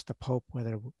had to ask the Pope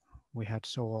whether we had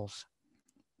souls,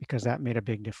 because that made a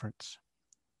big difference.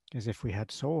 Because if we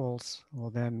had souls, well,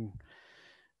 then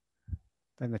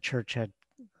the church had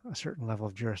a certain level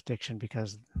of jurisdiction,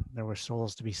 because there were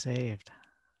souls to be saved,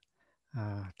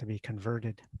 to be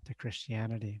converted to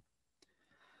Christianity.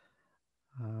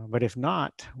 But if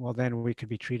not, well, then we could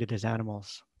be treated as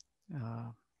animals.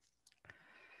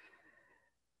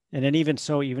 And then even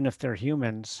so, even if they're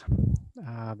humans,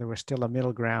 there was still a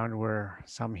middle ground where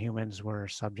some humans were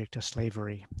subject to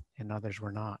slavery and others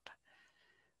were not.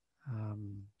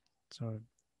 So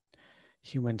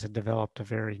humans had developed a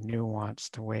very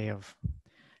nuanced way of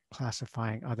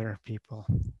classifying other people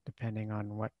depending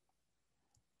on what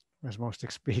was most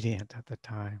expedient at the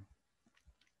time.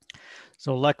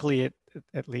 So luckily,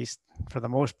 at least for the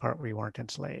most part, we weren't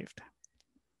enslaved.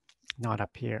 Not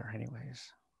up here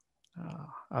anyways.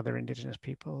 Other Indigenous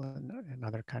people in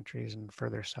other countries and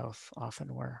further south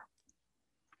often were.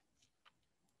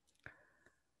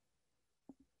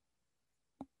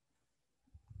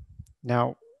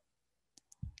 Now,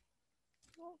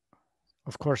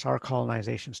 of course, our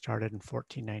colonization started in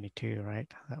 1492,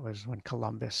 right? That was when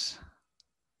Columbus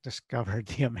discovered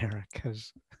the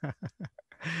Americas.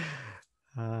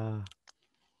 And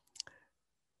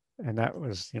that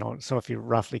was, so if you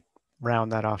roughly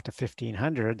round that off to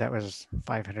 1500, that was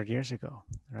 500 years ago,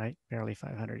 right? Barely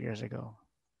 500 years ago.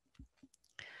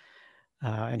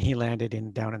 And he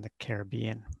landed down in the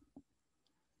Caribbean.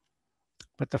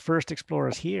 But the first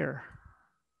explorers here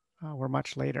were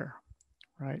much later,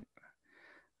 right?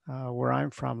 Where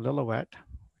I'm from, Lillooet,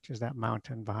 which is that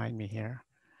mountain behind me here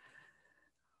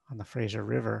on the Fraser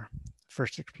River,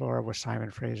 first explorer was Simon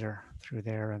Fraser through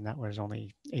there, and that was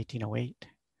only 1808.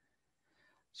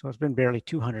 So it's been barely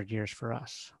 200 years for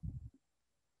us.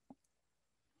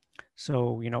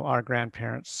 So, our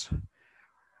grandparents,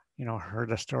 heard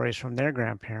the stories from their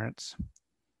grandparents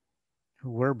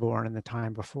who were born in the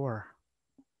time before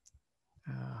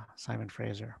Simon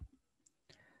Fraser.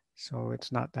 So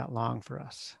it's not that long for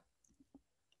us.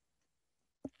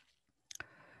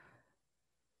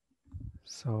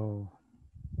 So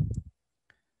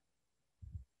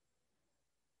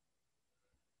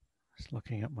just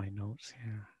looking at my notes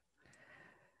here.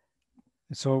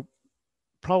 And so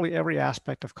probably every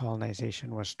aspect of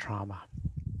colonization was trauma,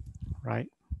 right?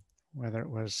 Whether it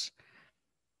was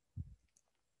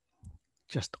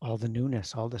just all the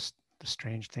newness, all the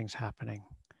strange things happening.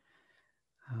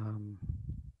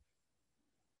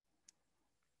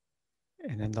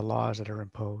 And then the laws that are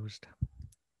imposed,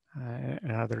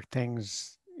 and other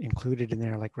things included in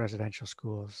there like residential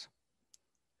schools,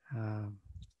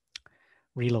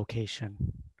 relocation,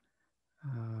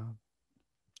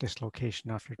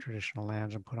 dislocation off your traditional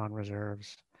lands and put on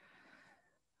reserves,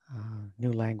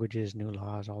 new languages, new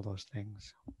laws, all those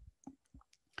things.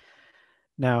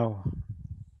 Now,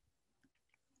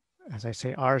 as I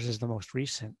say, ours is the most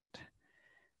recent,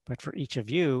 but for each of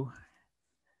you,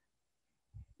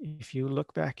 if you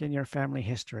look back in your family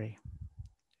history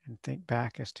and think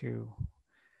back as to,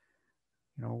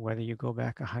 whether you go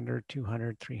back 100,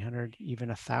 200, 300, even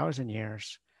 1,000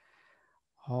 years,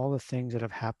 all the things that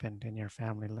have happened in your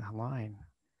family line,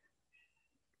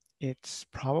 it's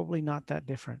probably not that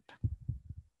different,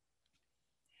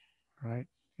 right?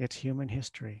 It's human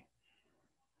history.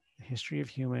 The history of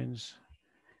humans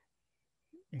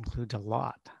includes a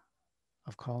lot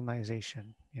of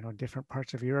colonization. Different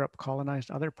parts of Europe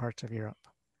colonized other parts of Europe.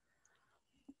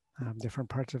 Different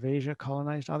parts of Asia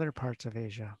colonized other parts of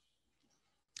Asia.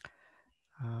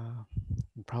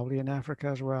 And probably in Africa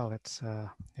as well.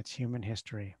 It's human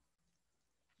history.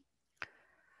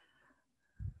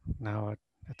 Now,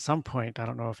 at some point, I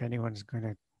don't know if anyone's going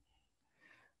to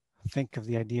think of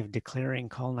the idea of declaring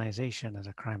colonization as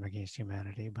a crime against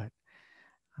humanity, but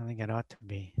I think it ought to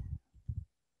be.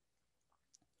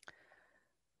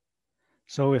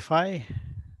 So if I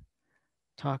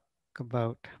talk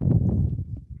about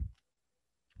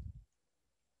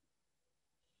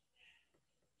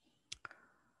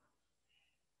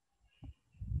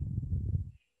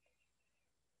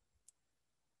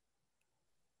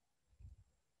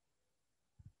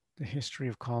the history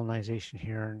of colonization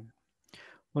here, and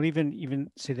well, even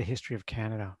say the history of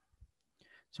Canada.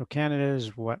 So Canada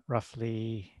is what,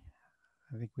 roughly,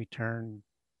 I think we turned,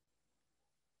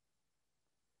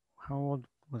 how old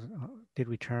did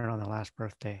we turn on the last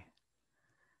birthday?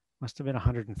 Must have been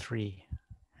 103,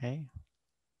 hey?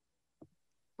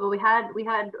 Well, we had,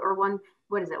 or one,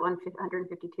 what is it,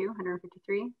 152,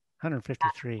 153?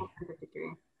 153.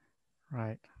 153.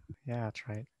 Right. Yeah, that's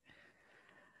right.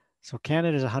 So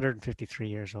Canada is 153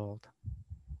 years old.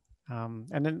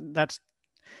 And then that's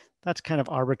kind of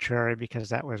arbitrary because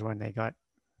that was when they got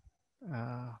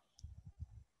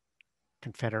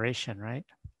Confederation, right?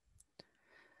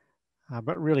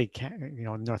 But really,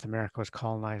 North America was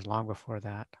colonized long before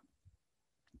that.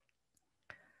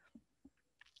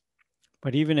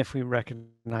 But even if we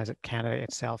recognize that Canada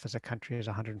itself as a country is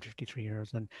 153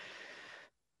 years, and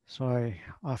so I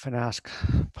often ask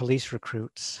police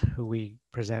recruits who we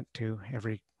present to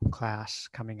every class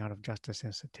coming out of Justice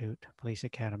Institute, Police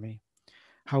Academy,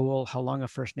 how long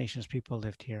have First Nations people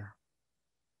lived here?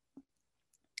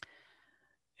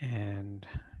 And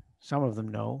some of them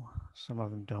know, some of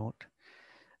them don't.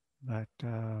 But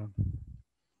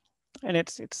and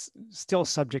it's still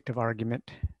subject of argument,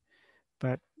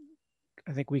 but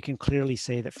I think we can clearly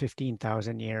say that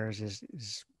 15,000 years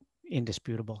is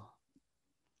indisputable,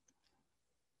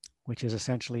 which is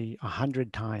essentially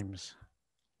 100 times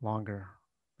longer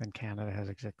than Canada has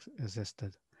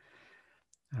existed.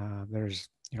 There's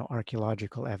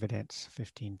archaeological evidence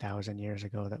 15,000 years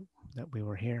ago that we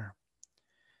were here.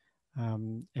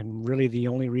 And really the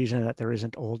only reason that there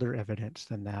isn't older evidence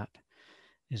than that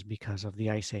is because of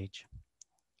the Ice Age.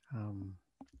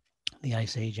 The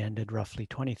Ice Age ended roughly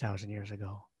 20,000 years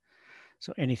ago.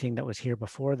 So anything that was here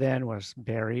before then was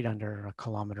buried under a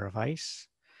kilometer of ice.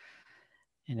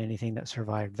 And anything that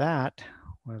survived that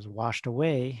was washed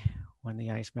away when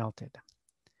the ice melted.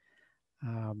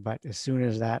 But as soon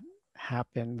as that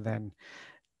happened, then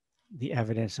the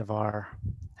evidence of our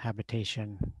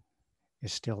habitation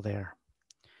is still there.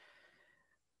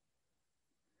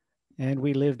 And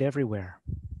we lived everywhere,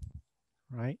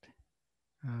 right?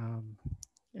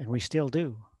 And we still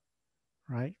do,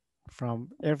 right? From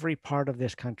every part of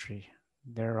this country,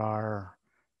 there are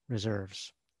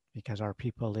reserves because our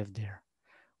people lived there,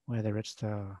 whether it's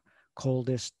the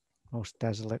coldest, most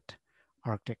desolate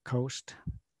Arctic coast,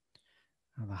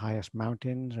 or the highest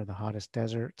mountains, or the hottest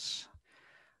deserts,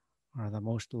 or the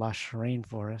most lush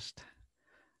rainforest.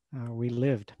 We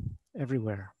lived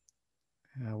everywhere.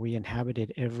 We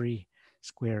inhabited every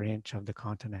square inch of the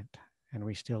continent, and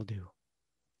we still do.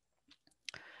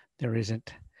 There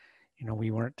isn't,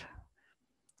 we weren't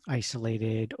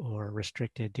isolated or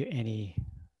restricted to any,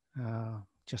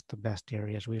 just the best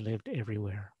areas. We lived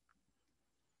everywhere.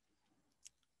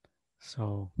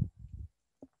 So,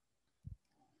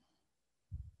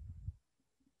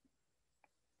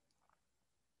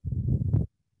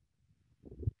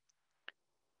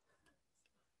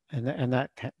 and that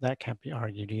can't be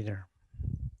argued either.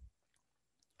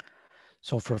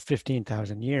 So for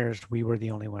 15,000 years, we were the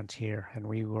only ones here, and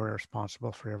we were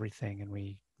responsible for everything, and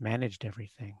we managed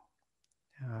everything.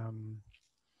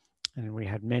 And we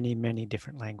had many, many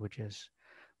different languages.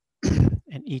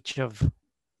 And each of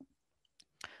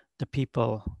the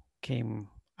people came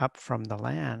up from the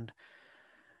land,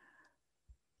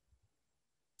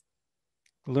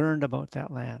 learned about that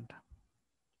land,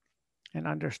 and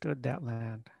understood that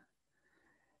land.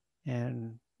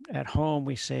 And at home,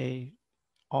 we say,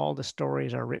 all the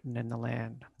stories are written in the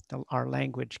land. Our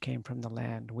language came from the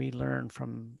land. We learned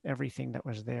from everything that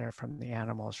was there, from the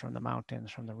animals, from the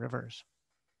mountains, from the rivers.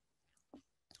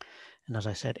 And as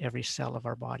I said, every cell of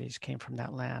our bodies came from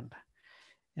that land.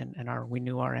 And we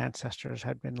knew our ancestors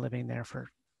had been living there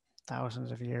for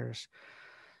thousands of years.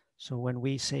 So when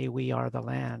we say we are the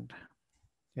land,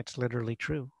 it's literally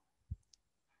true.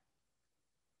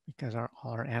 Because all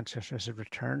our ancestors had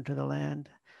returned to the land,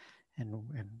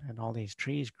 and all these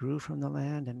trees grew from the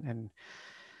land, and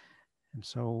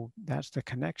so that's the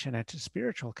connection. It's a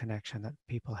spiritual connection that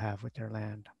people have with their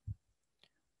land.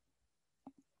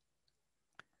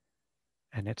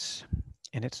 And it's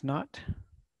not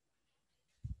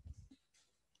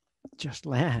just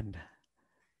land.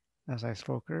 As I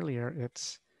spoke earlier,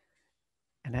 it's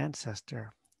an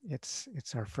ancestor.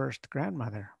 It's our first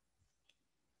grandmother,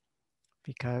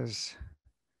 because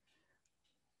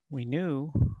we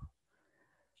knew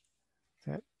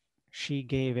that she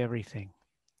gave everything.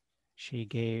 She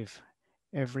gave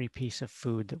every piece of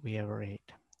food that we ever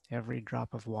ate, every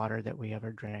drop of water that we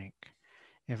ever drank,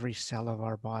 every cell of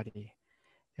our body,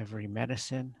 every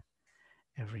medicine,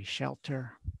 every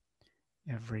shelter,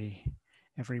 every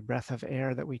breath of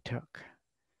air that we took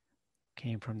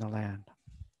came from the land.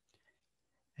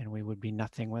 And we would be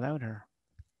nothing without her.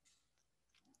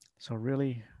 So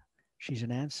really, she's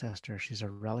an ancestor, she's a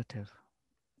relative.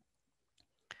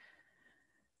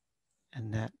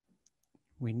 And that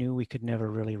we knew we could never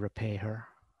really repay her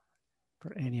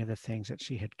for any of the things that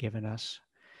she had given us.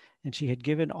 And she had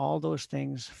given all those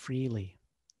things freely.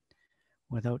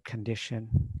 without condition,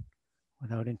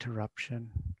 without interruption,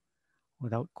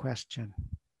 without question,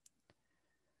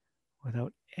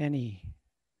 without any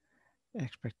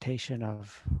expectation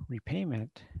of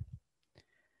repayment.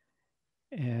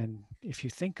 And if you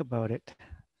think about it,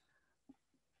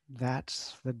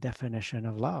 that's the definition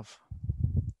of love.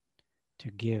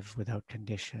 To give without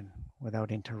condition,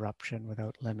 without interruption,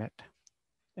 without limit,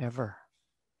 ever.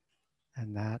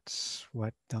 And that's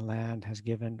what the land has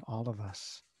given all of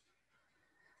us.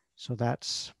 So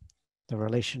that's the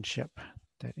relationship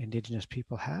that Indigenous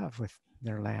people have with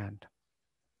their land.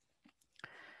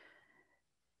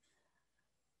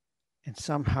 And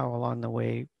somehow along the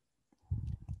way,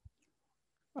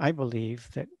 I believe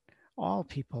that all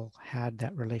people had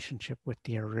that relationship with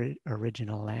the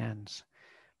original lands.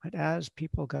 But as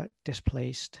people got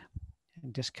displaced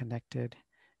and disconnected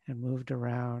and moved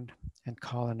around and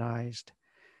colonized,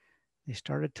 they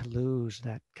started to lose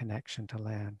that connection to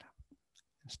land.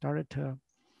 And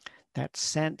that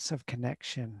sense of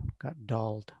connection got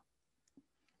dulled.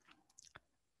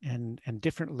 And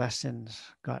different lessons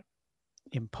got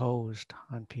imposed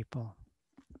on people.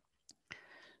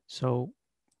 So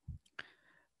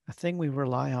a thing we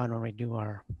rely on when we do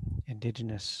our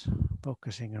Indigenous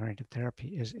focusing oriented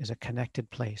therapy is a connected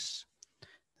place.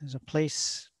 There's a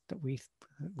place that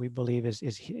we believe is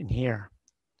in here.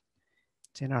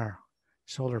 It's in our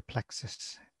solar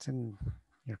plexus. It's in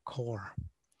your core.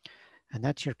 And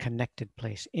that's your connected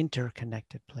place,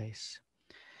 interconnected place,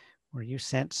 where you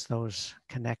sense those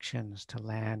connections to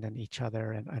land and each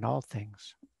other and all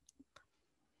things.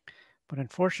 But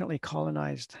unfortunately,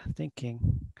 colonized thinking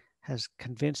has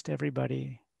convinced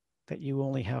everybody that you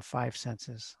only have 5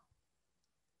 senses.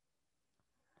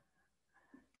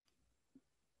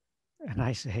 And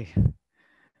I say,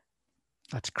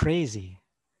 that's crazy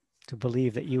to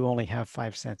believe that you only have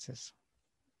 5 senses.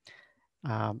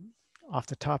 Off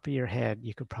the top of your head,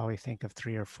 you could probably think of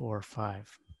 3 or 4 or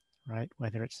 5, right?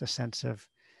 Whether it's the sense of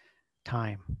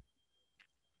time,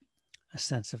 a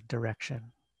sense of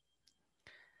direction,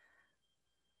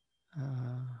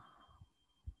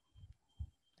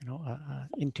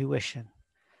 intuition,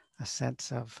 a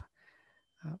sense of,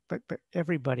 but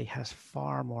everybody has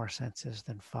far more senses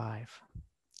than 5,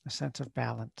 a sense of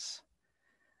balance.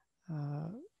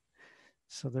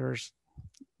 So there's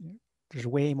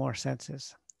way more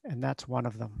senses, and that's one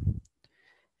of them.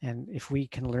 And if we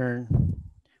can learn,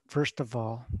 first of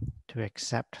all, to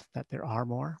accept that there are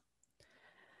more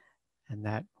and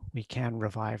that we can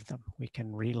revive them, we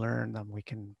can relearn them, we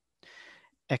can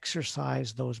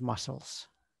exercise those muscles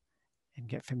and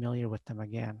get familiar with them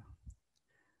again,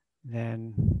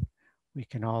 then we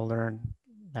can all learn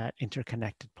that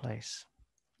interconnected place,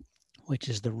 which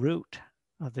is the root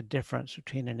of the difference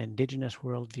between an Indigenous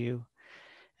worldview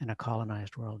and a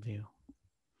colonized worldview.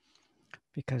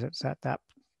 Because it's at that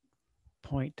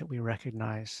point that we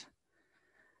recognize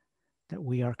that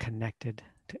we are connected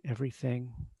to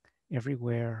everything,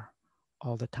 everywhere,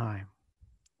 all the time.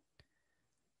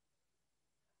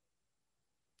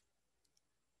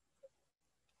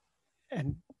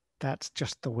 And that's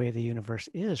just the way the universe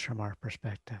is from our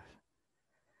perspective.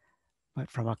 But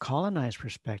from a colonized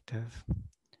perspective,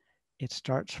 it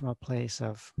starts from a place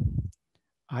of,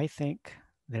 I think,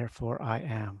 therefore I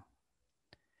am,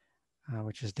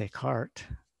 which is Descartes,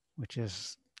 which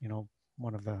is,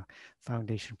 one of the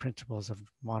foundation principles of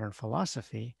modern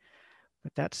philosophy,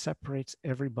 but that separates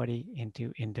everybody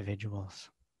into individuals.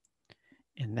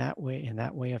 In that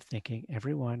way of thinking,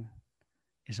 everyone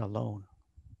is alone.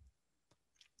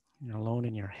 You're alone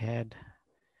in your head.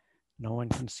 No one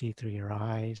can see through your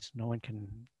eyes. No one can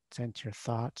sense your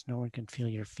thoughts. No one can feel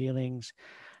your feelings.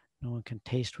 No one can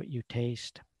taste what you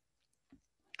taste.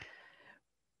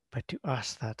 But to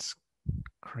us, that's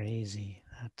crazy.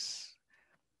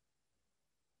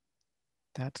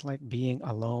 That's like being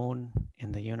alone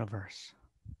in the universe.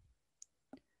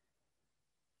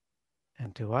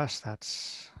 And to us,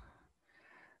 that's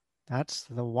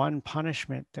the one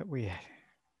punishment that we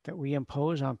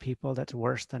impose on people that's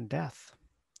worse than death.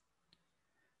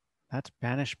 That's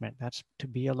banishment. That's to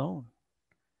be alone.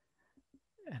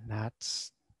 And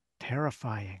that's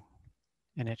terrifying.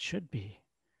 And it should be.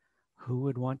 Who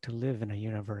would want to live in a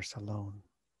universe alone?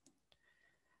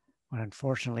 But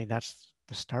unfortunately, that's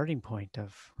the starting point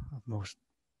of most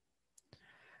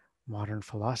modern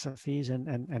philosophies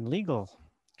and legal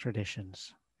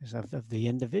traditions, is of the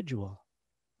individual.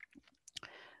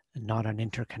 And not an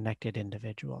interconnected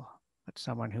individual, but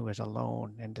someone who is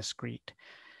alone and discrete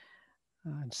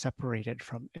and separated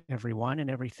from everyone and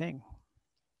everything.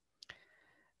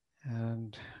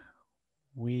 And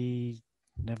we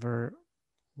never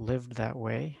lived that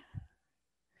way.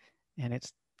 And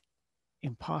it's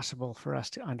impossible for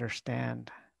us to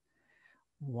understand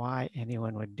why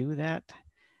anyone would do that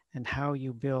and how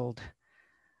you build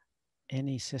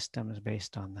any systems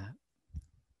based on that.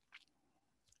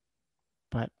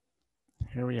 But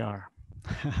here we are.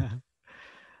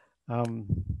 I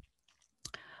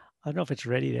don't know if it's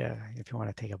ready to, if you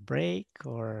want to take a break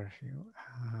or if you,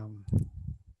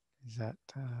 is that,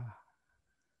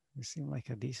 you seem like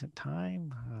a decent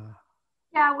time.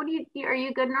 Yeah, what do you, are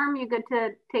you good, Norm? You good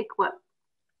to take what,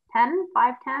 10,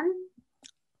 5, 10?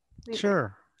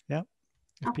 Sure, yep.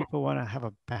 If okay. People want to have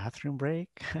a bathroom break.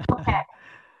 Okay.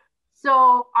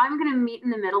 So I'm going to meet in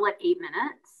the middle at 8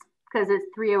 minutes because it's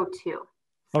 3:02.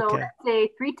 So Okay. let's say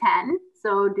 3:10.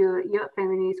 So do you if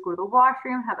anyone needs to go to the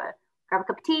washroom, grab a cup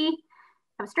of tea,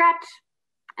 have a stretch,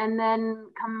 and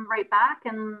then come right back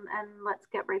and let's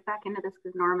get right back into this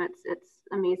because Norm, it's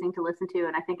amazing to listen to,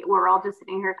 and I think we're all just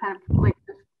sitting here kind of like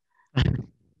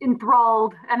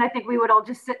enthralled, and I think we would all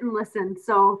just sit and listen.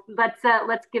 So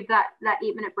let's give that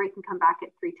 8-minute break and come back at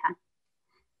 3:10.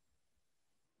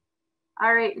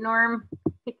 All right, Norm,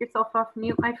 take yourself off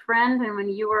mute, my friend, and when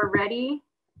you are ready,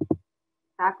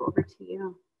 back over to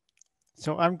you.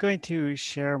 So I'm going to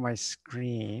share my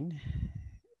screen,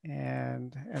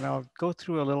 and I'll go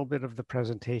through a little bit of the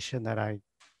presentation that I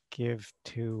give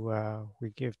to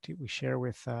we share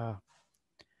with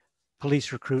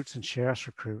police recruits and sheriff's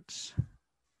recruits.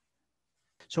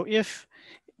 So if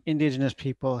Indigenous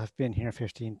people have been here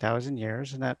 15,000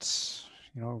 years, and that's,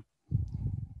 you know,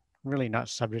 really not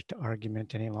subject to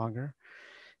argument any longer.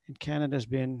 And Canada's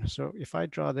been, so if I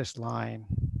draw this line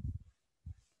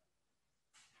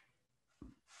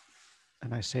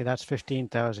and I say that's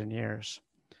 15,000 years,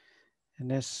 and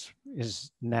this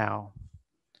is now,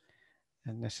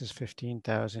 and this is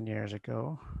 15,000 years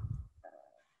ago.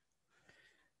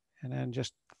 And then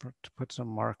just to put some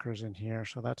markers in here,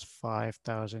 so that's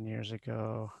 5,000 years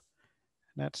ago,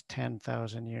 and that's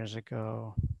 10,000 years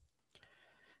ago.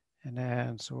 And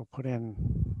then, so we'll put in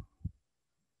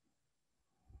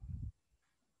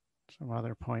some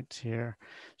other points here.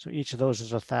 So each of those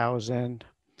is 1,000.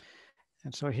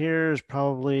 And so here's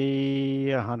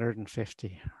probably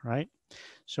 150, right?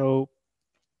 So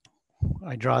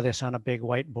I draw this on a big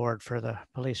whiteboard for the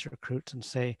police recruits and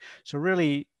say, so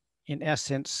really, in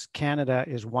essence, Canada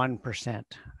is 1%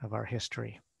 of our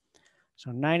history. So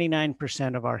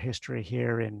 99% of our history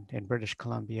here in British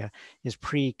Columbia is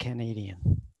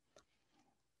pre-Canadian.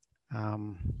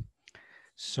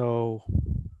 So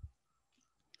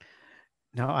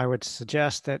now I would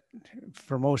suggest that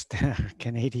for most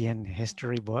Canadian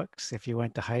history books, if you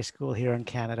went to high school here in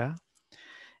Canada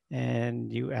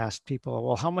and you asked people,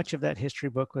 well, how much of that history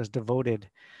book was devoted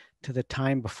to the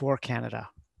time before Canada?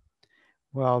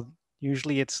 Well,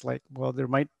 usually it's like, well, there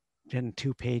might have been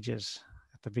 2 pages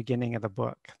at the beginning of the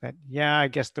book that, yeah, I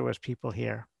guess there was people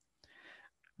here.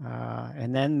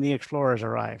 And then the explorers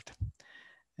arrived.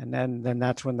 And then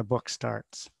that's when the book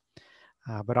starts.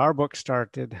 But our book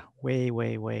started way,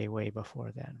 way, way, way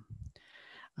before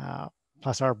then.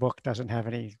 Plus our book doesn't have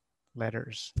any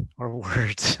letters or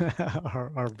words.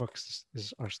 Our books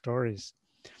are stories.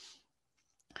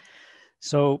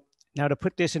 So now to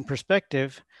put this in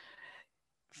perspective,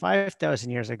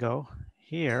 5,000 years ago,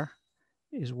 here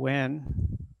is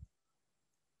when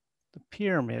the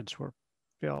pyramids were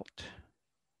built,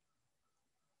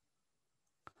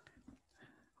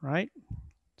 right?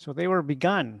 So they were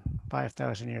begun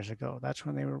 5,000 years ago. That's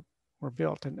when they were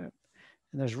built. And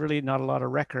there's really not a lot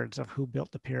of records of who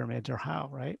built the pyramids or how,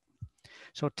 right?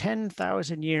 So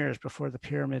 10,000 years before the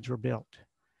pyramids were built,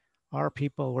 our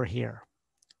people were here,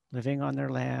 living on their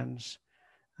lands,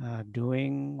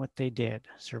 doing what they did,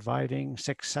 surviving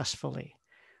successfully.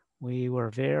 We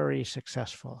were very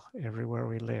successful everywhere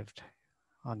we lived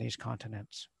on these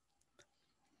continents.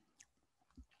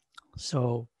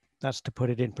 So that's to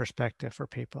put it in perspective for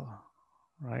people,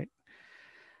 right?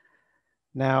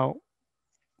 Now,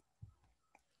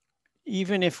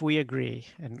 even if we agree,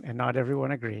 and not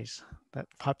everyone agrees, that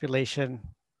population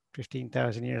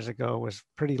 15,000 years ago was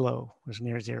pretty low, was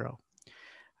near zero.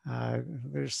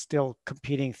 There's still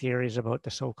competing theories about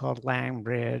the so-called land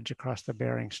bridge across the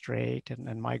Bering Strait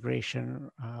and migration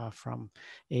from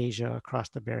Asia across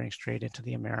the Bering Strait into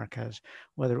the Americas,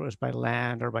 whether it was by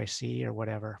land or by sea or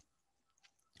whatever.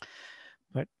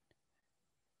 But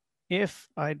if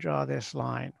I draw this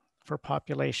line for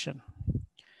population,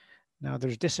 now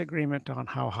there's disagreement on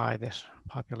how high this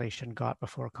population got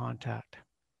before contact,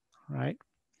 right?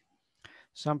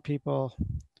 Some people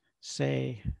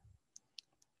say,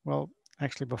 well,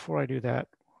 actually, before I do that,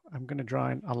 I'm going to draw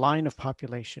in a line of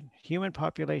population. Human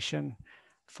population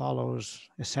follows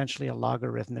essentially a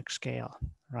logarithmic scale,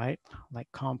 right? Like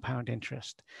compound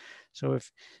interest. So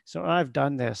I've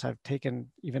done this, I've taken,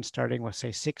 even starting with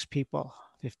say 6 people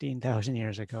 15,000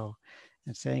 years ago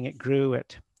and saying it grew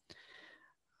at,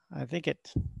 I think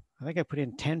I put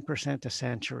in 10% a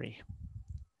century,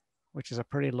 which is a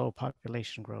pretty low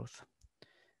population growth.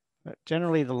 But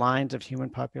generally the lines of human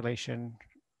population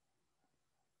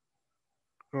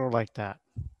grow like that.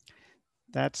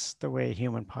 That's the way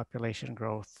human population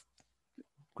growth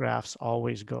graphs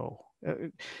always go,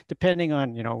 depending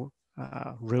on,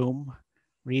 room,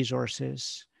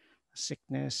 resources,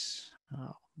 sickness,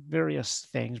 various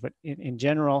things. But in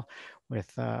general,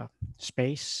 with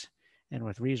space and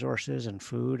with resources and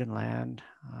food and land,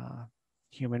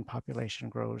 human population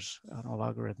grows on a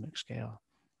logarithmic scale.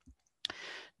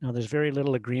 Now, there's very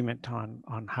little agreement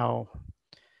on how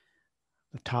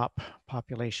the top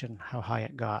population, how high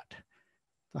it got.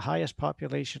 The highest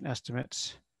population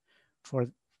estimates for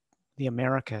the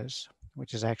Americas,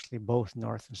 which is actually both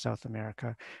North and South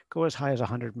America, go as high as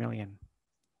 100 million.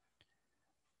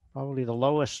 Probably the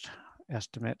lowest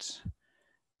estimates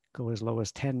go as low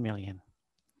as 10 million.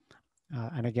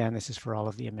 And again, this is for all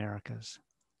of the Americas.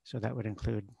 So that would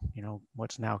include,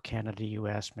 what's now Canada,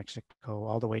 US, Mexico,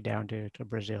 all the way down to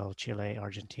Brazil, Chile,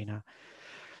 Argentina.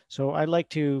 So I'd like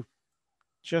to,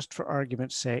 just for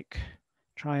argument's sake,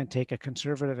 try and take a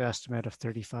conservative estimate of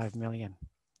 35 million.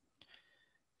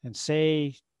 And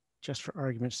say, just for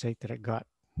argument's sake, that it got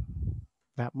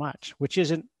that much, which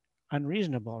isn't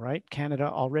unreasonable, right? Canada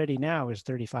already now is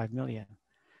 35 million,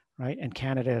 right? And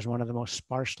Canada is one of the most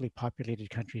sparsely populated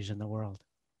countries in the world.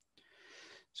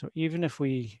 So even if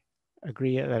we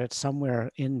agree that it's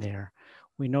somewhere in there,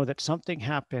 we know that something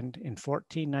happened in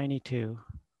 1492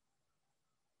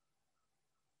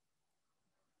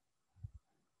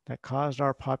 that caused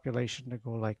our population to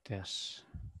go like this.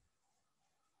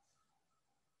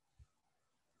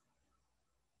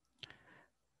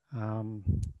 And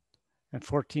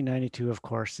 1492, of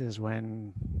course, is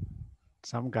when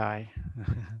some guy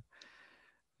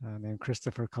named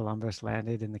Christopher Columbus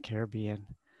landed in the Caribbean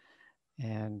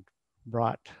and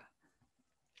brought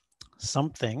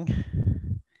something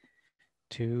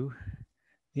to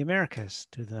the Americas,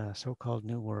 to the so-called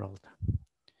New World.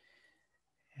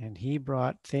 And he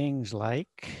brought things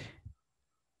like,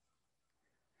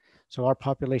 so our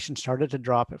population started to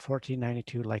drop at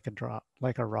 1492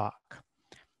 like a rock.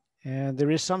 And there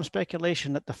is some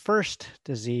speculation that the first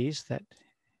disease that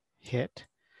hit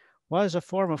was a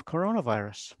form of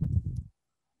coronavirus.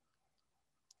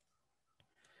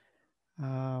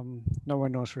 No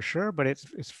one knows for sure, but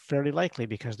it's fairly likely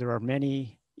because there are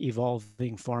many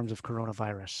evolving forms of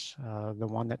coronavirus. The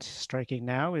one that's striking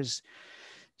now is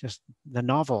just the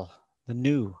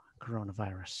new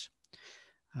coronavirus.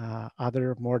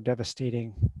 Other more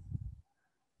devastating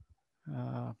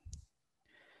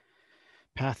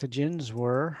pathogens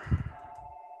were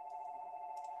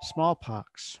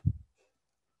smallpox,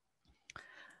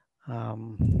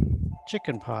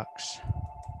 chickenpox,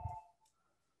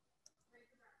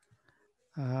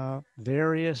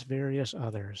 various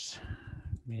others,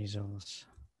 measles,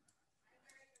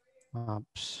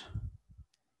 mumps,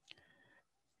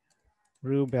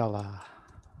 rubella.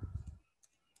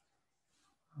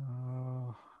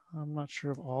 I'm not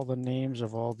sure of all the names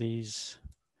of all these.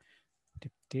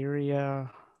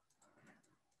 Diphtheria,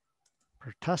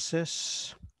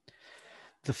 pertussis.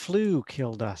 The flu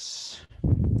killed us.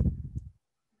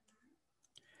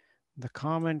 The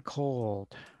common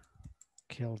cold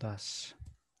killed us.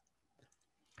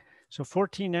 So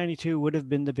 1492 would have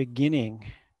been the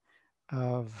beginning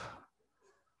of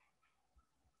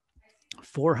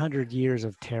 400 years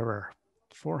of terror,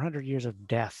 400 years of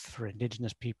death for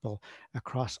Indigenous people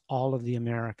across all of the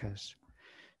Americas,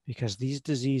 because these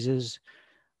diseases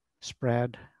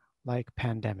spread like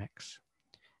pandemics,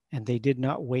 and they did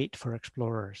not wait for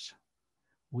explorers.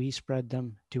 We spread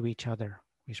them to each other.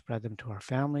 We spread them to our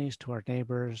families, to our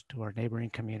neighbors, to our neighboring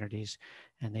communities,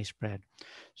 and they spread.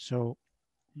 So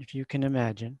if you can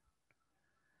imagine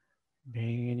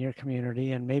being in your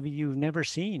community and maybe you've never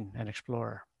seen an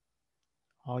explorer.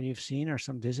 All you've seen are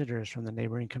some visitors from the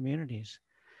neighboring communities.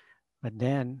 But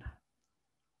then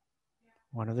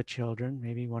one of the children,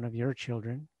 maybe one of your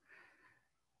children,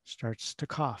 starts to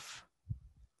cough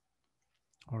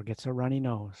or gets a runny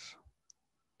nose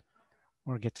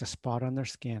or gets a spot on their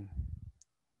skin.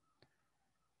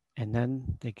 And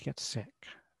then they get sick.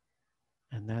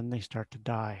 And then they start to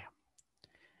die.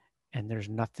 And there's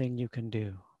nothing you can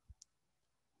do.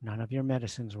 None of your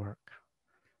medicines work.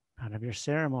 None of your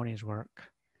ceremonies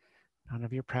work. None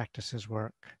of your practices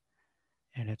work.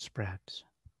 And it spreads.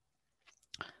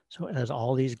 So as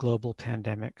all these global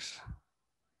pandemics,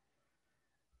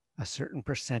 a certain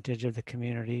percentage of the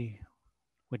community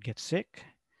would get sick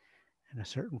and a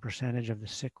certain percentage of the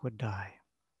sick would die.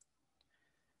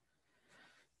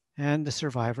 And the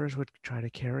survivors would try to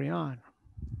carry on.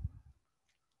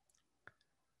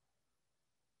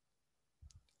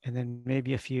 And then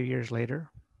maybe a few years later,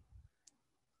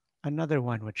 another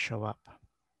one would show up.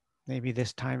 Maybe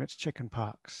this time it's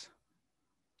chickenpox.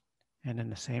 And then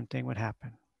the same thing would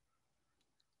happen.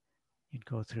 You'd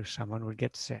go through, someone would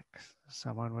get sick,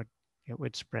 it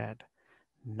would spread.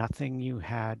 Nothing you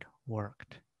had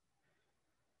worked.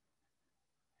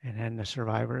 And then the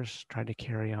survivors tried to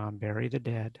carry on, bury the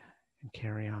dead, and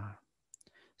carry on.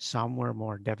 Some were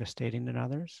more devastating than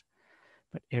others,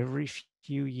 but every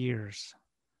few years,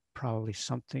 probably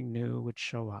something new would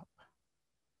show up.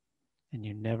 And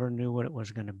you never knew what it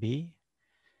was going to be.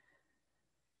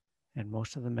 And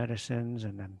most of the medicines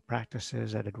and then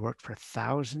practices that had worked for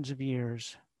thousands of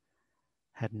years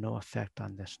had no effect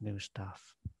on this new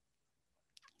stuff.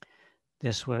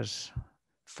 This was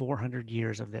 400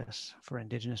 years of this for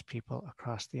Indigenous people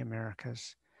across the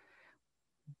Americas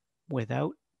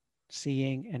without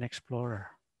seeing an explorer,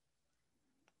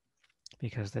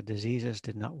 because the diseases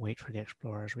did not wait for the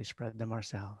explorers. We spread them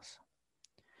ourselves.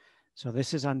 So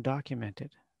this is undocumented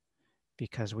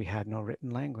because we had no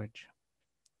written language,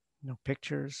 no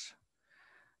pictures,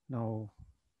 no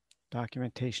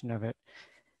documentation of it.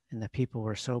 And the people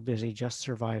were so busy just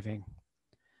surviving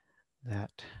that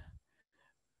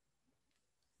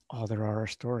all there are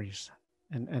stories.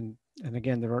 And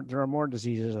again, there are more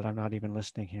diseases that I'm not even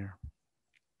listing here.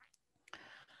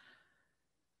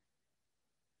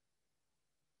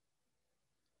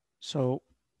 So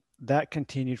that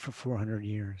continued for 400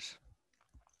 years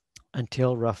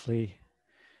until roughly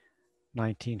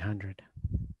 1900.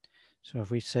 So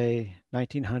if we say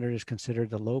 1900 is considered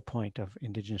the low point of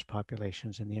Indigenous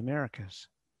populations in the Americas.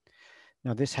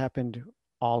 Now this happened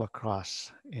all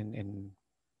across in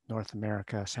North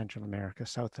America, Central America,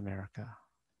 South America,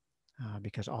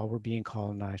 because all were being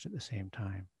colonized at the same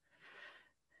time.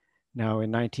 Now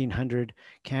in 1900,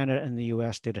 Canada and the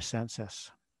US did a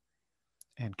census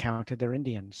and counted their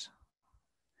Indians.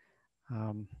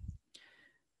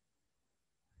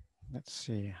 Let's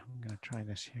see, I'm going to try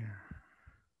this here.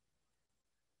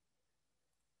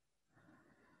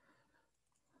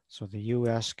 So the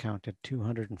US counted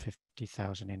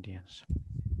 250,000 Indians.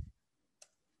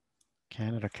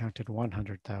 Canada counted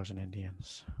 100,000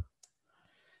 Indians,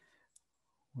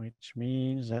 which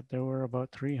means that there were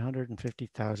about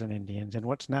 350,000 Indians in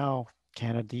what's now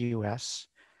Canada, the US,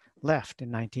 left in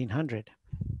 1900.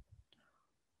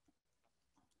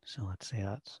 So let's say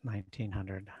that's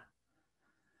 1900.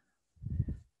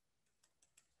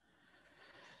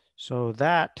 So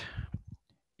that,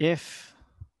 if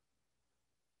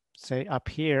say up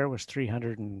here was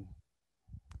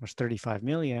 35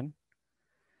 million,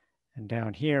 and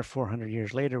down here 400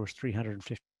 years later was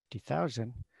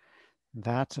 350,000,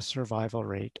 that's a survival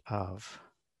rate of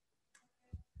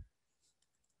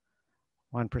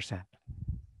 1%,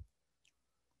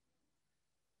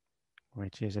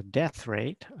 which is a death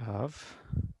rate of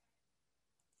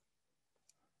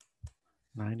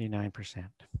 99%.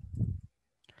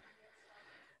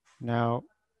 Now,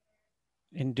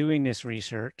 in doing this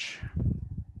research,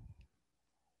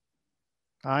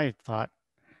 I thought,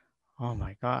 oh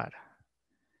my God,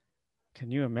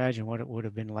 can you imagine what it would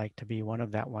have been like to be one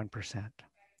of that 1%,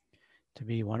 to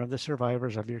be one of the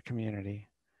survivors of your community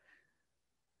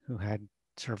who had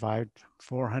survived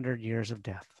 400 years of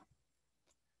death?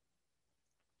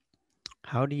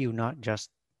 How do you not just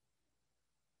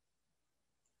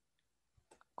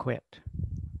quit?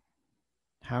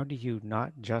 How do you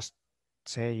not just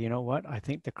say, you know what, I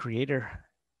think the Creator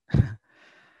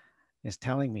is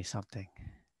telling me something.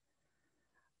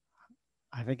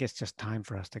 I think it's just time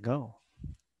for us to go.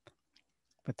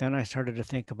 But then I started to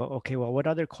think about, okay, well, what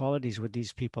other qualities would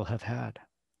these people have had?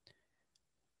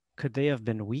 Could they have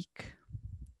been weak?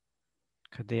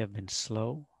 Could they have been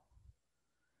slow?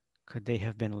 Could they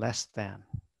have been less than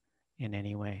in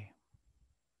any way?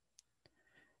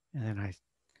 And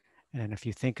then if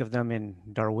you think of them in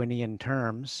Darwinian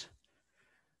terms,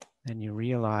 then you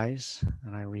realize,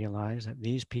 and I realize, that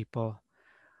these people,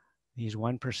 these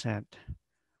 1%,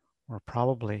 were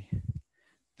probably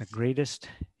the greatest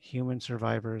human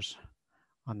survivors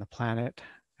on the planet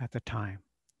at the time.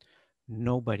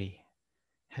 Nobody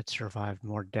had survived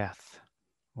more death,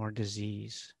 more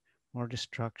disease, more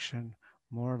destruction,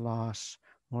 more loss,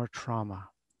 more trauma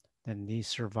than these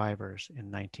survivors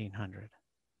in 1900.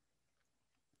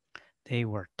 They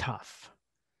were tough.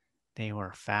 They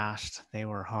were fast. They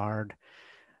were hard.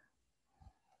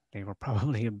 they were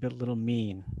probably a little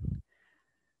mean.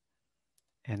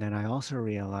 And then I also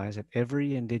realized that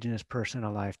every Indigenous person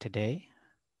alive today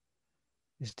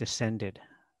is descended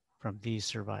from these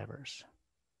survivors.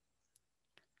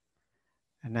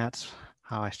 And that's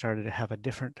how I started to have a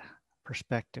different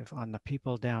perspective on the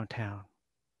people downtown.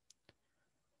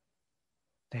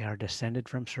 They are descended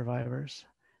from survivors.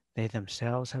 They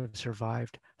themselves have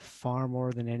survived far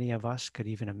more than any of us could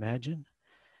even imagine.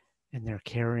 And they're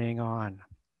carrying on.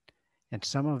 And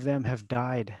some of them have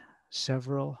died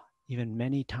several, even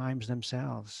many times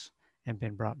themselves and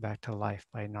been brought back to life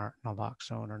by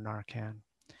naloxone or Narcan.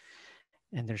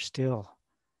 And they're still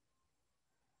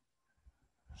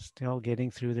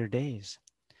getting through their days.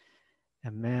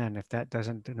 And man, if that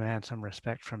doesn't demand some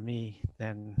respect from me,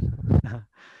 then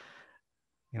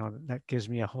that gives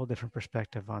me a whole different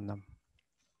perspective on them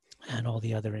and all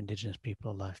the other Indigenous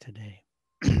people alive today.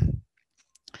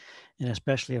 And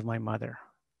especially of my mother.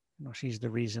 She's the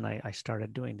reason I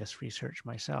started doing this research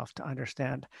myself, to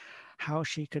understand how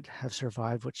she could have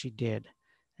survived what she did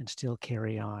and still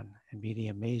carry on and be the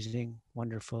amazing,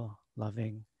 wonderful,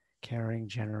 loving, caring,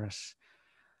 generous,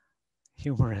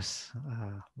 humorous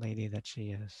lady that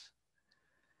she is.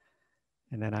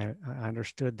 And then I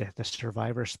understood that the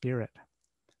survivor spirit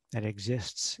that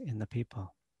exists in the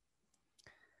people.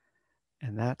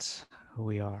 And that's who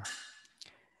we are.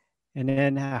 And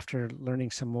then after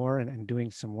learning some more and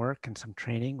doing some work and some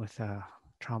training with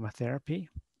trauma therapy,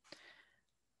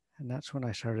 and that's when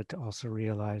I started to also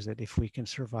realize that if we can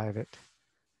survive it,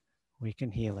 we can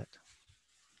heal it.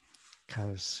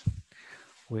 Because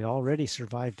we already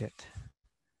survived it.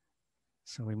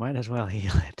 So we might as well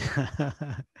heal it,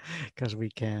 because we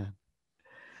can.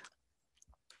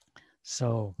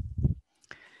 So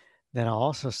then I'll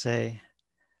also say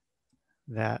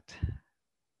that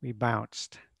we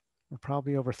bounced. We're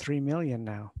probably over 3 million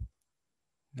now,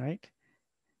 right?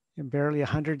 In barely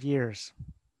 100 years,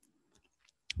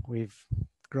 we've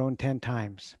grown 10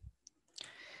 times.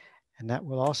 And that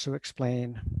will also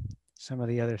explain some of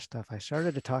the other stuff. I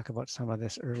started to talk about some of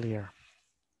this earlier,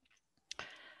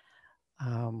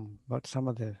 about some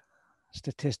of the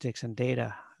statistics and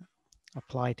data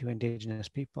applied to Indigenous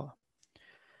people.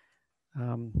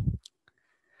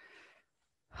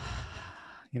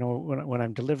 When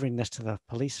I'm delivering this to the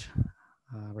police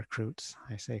recruits,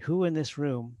 I say, who in this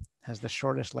room has the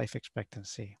shortest life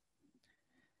expectancy?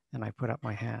 And I put up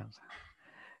my hand.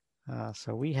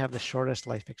 So we have the shortest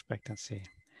life expectancy.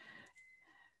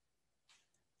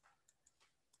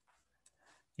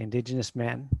 Indigenous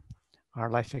men, our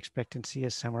life expectancy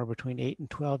is somewhere between 8 and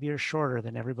 12 years shorter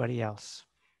than everybody else,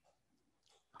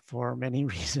 for many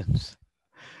reasons.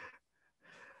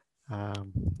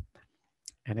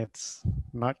 And it's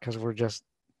not because we're just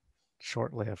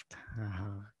short-lived,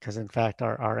 because in fact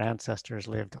our ancestors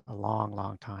lived a long,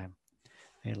 long time.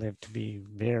 They lived to be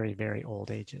very, very old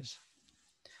ages.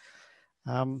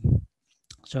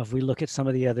 So if we look at some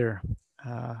of the other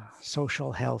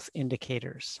social health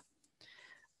indicators,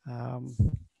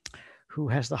 who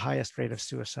has the highest rate of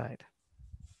suicide?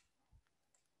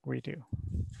 We do.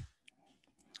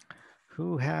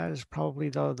 Who has probably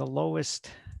the lowest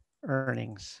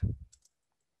earnings?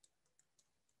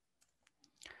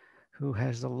 Who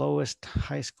has the lowest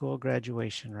high school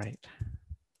graduation rate?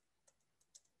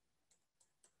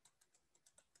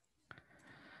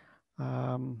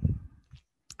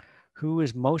 Who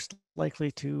is most likely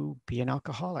to be an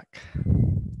alcoholic?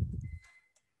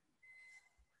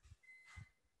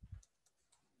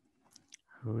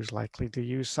 Who's likely to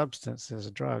use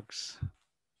substances, drugs?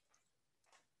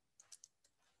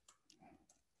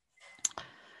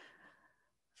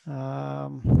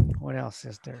 What else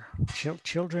is there?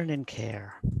 Children in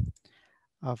care.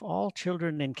 Of all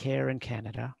children in care in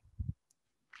Canada,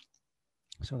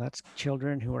 so that's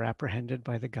children who are apprehended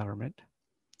by the government,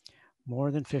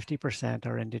 more than 50%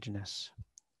 are Indigenous,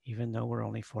 even though we're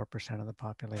only 4% of the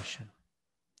population.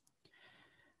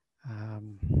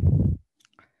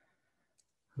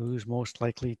 Who's most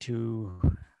likely to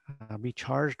be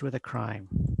charged with a crime?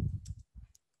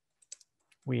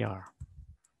 We are.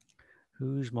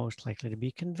 Who's most likely to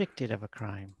be convicted of a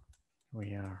crime?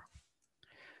 We are.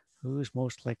 Who's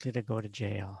most likely to go to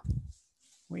jail?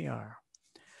 We are.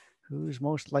 Who's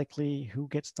most likely, who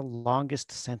gets the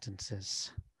longest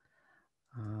sentences?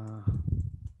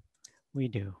 We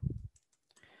do.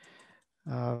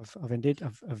 Of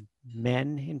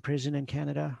men in prison in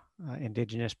Canada,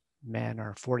 Indigenous men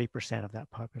are 40% of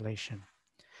that population.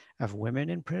 Of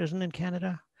women in prison in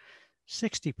Canada,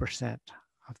 60%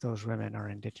 of those women are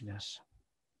Indigenous.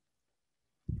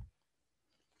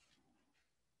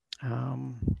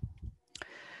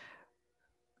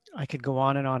 I could go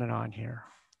on and on and on here.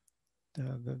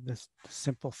 The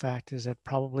simple fact is that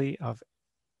probably of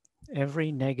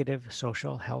every negative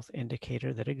social health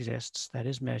indicator that exists, that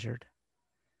is measured,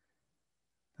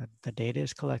 that the data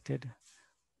is collected,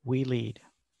 we lead.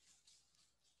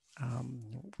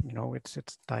 You know, it's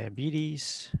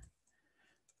diabetes,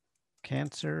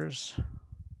 cancers,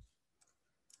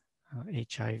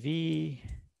 HIV.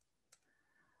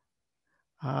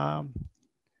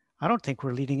 I don't think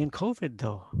we're leading in COVID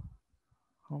though.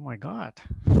 Oh my God.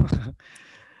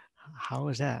 How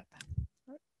is that?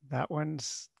 That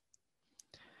one's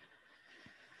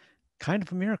kind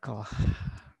of a miracle.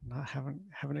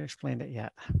 Haven't explained it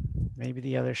yet. Maybe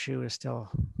the other shoe is still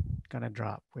gonna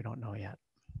drop. We don't know yet.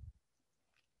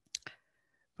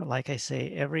 But like I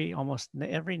say, almost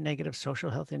every negative social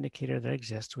health indicator that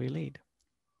exists, we lead.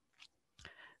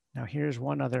 Now here's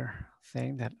one other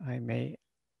thing that I may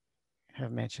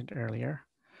have mentioned earlier.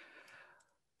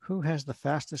 Who has the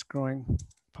fastest growing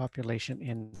population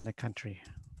in the country?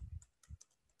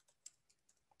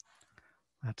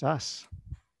 That's us.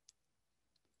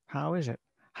 How is it?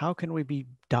 How can we be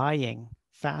dying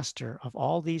faster of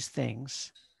all these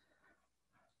things,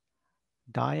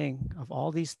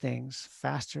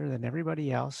 faster than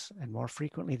everybody else and more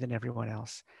frequently than everyone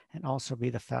else, and also be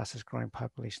the fastest growing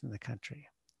population in the country?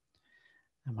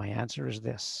 And my answer is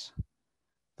this: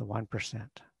 the 1%,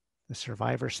 the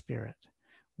survivor spirit.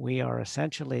 We are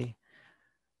essentially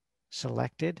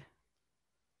selected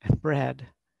and bred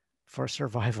for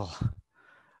survival.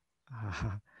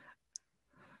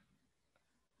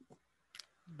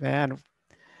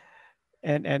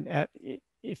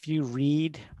 If you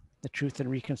read the Truth and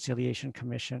Reconciliation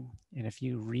Commission, and if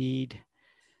you read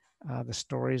the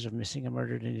stories of missing and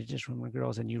murdered Indigenous women and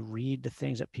girls, and you read the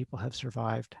things that people have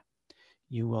survived,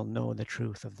 you will know the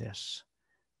truth of this,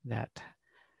 that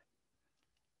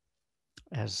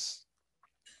as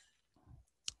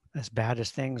bad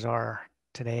as things are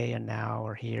today and now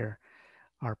or here,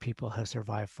 our people have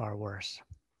survived far worse.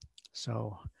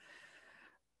 So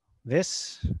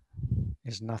this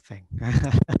is nothing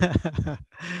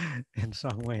in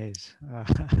some ways.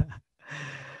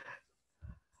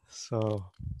 So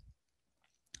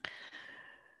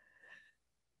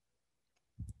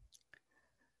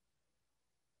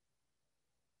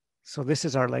this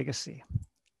is our legacy.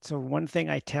 So one thing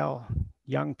I tell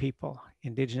young people,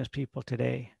 Indigenous people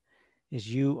today, is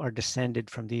you are descended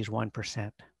from these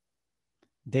 1%.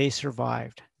 They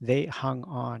survived, they hung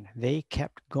on, they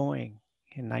kept going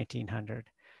in 1900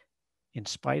 in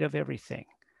spite of everything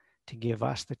to give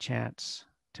us the chance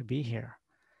to be here.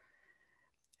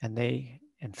 And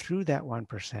through that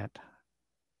 1%,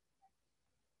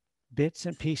 bits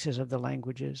and pieces of the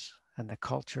languages and the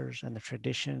cultures and the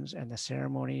traditions and the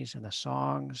ceremonies and the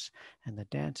songs and the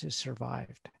dances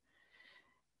survived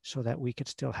so that we could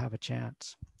still have a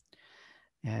chance.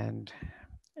 And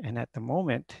at the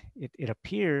moment, it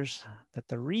appears that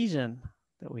the reason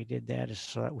that we did that is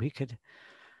so that we could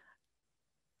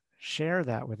share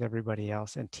that with everybody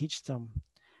else and teach them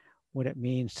what it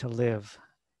means to live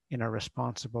in a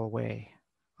responsible way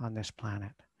on this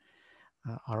planet.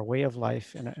 Our way of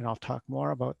life, and I'll talk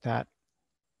more about that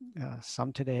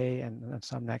some today and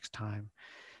some next time,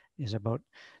 is about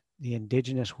the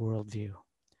Indigenous worldview,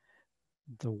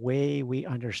 the way we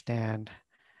understand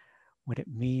what it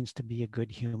means to be a good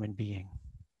human being,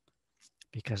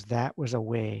 because that was a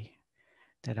way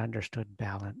that understood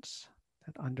balance,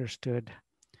 that understood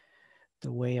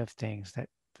the way of things, that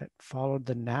followed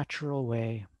the natural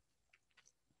way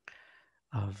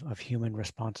of human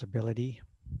responsibility,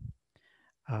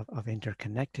 of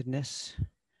interconnectedness,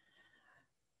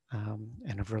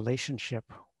 and of relationship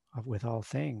with all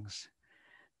things,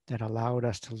 that allowed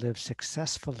us to live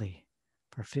successfully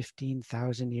for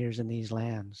 15,000 years in these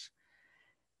lands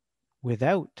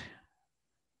without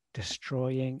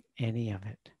destroying any of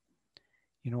it.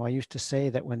 You know, I used to say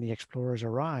that when the explorers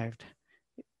arrived,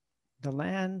 the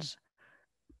lands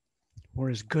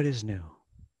were as good as new.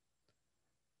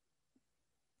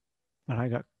 But I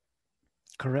got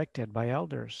corrected by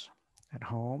elders at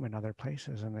home and other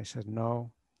places, and they said,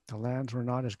 no, the lands were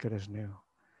not as good as new.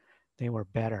 They were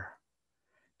better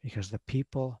because the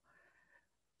people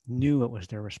knew it was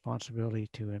their responsibility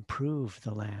to improve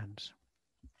the lands.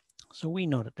 So we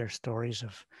know that there's stories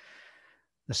of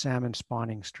the salmon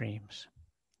spawning streams,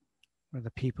 where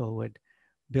the people would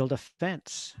build a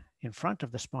fence in front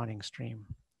of the spawning stream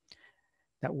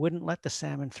that wouldn't let the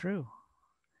salmon through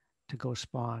to go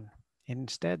spawn. And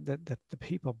instead, the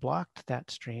people blocked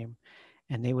that stream,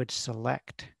 and they would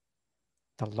select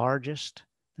the largest,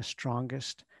 the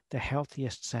strongest, the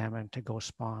healthiest salmon to go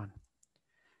spawn.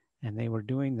 And they were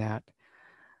doing that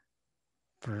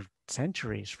for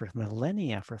centuries, for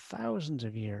millennia, for thousands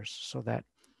of years, so that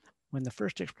when the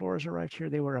first explorers arrived here,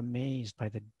 they were amazed by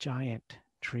the giant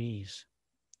trees,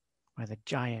 by the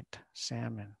giant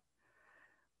salmon,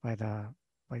 by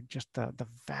just the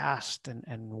vast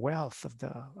and wealth of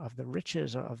the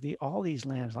riches of all these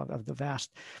lands, of the vast,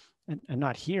 and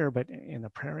not here, but in the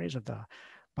prairies, of the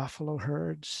buffalo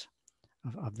herds,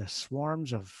 of the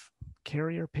swarms of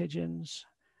carrier pigeons,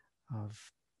 of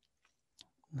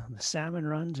the salmon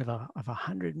runs of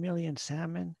 100 million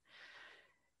salmon.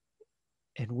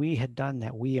 And we had done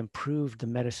that. We improved the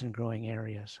medicine growing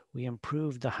areas. We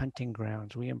improved the hunting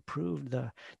grounds. We improved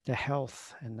the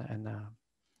health and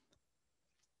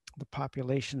the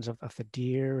populations of the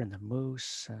deer and the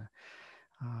moose,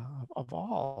 of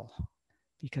all,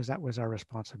 because that was our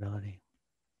responsibility.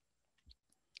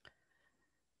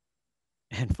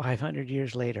 And 500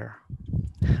 years later,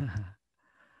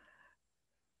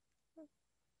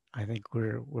 I think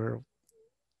we're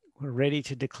ready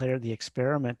to declare the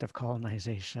experiment of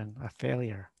colonization a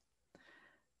failure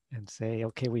and say,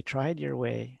 okay, we tried your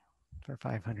way for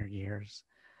 500 years.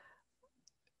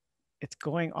 It's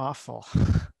going awful.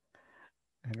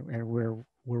 and we're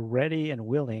ready and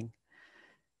willing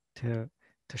to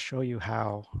show you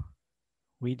how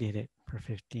we did it for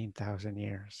 15,000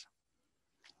 years.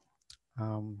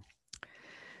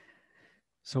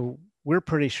 So we're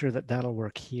pretty sure that that'll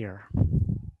work here.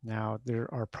 Now, there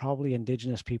are probably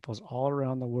Indigenous peoples all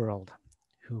around the world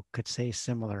who could say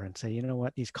similar and say, you know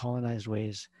what, these colonized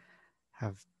ways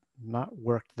have not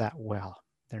worked that well.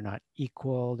 They're not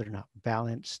equal, they're not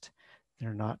balanced,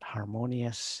 they're not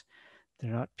harmonious,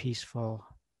 they're not peaceful,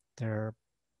 they're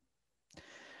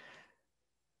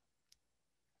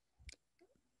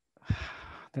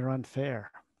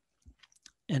unfair.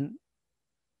 And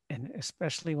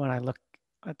especially when I look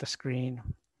at the screen,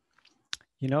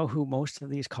 you know who most of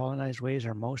these colonized ways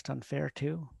are most unfair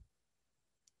to?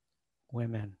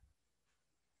 Women.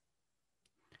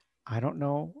 I don't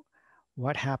know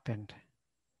what happened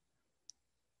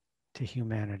to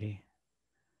humanity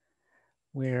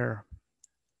where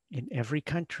in every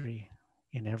country,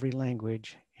 in every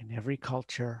language, in every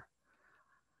culture,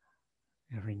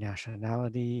 every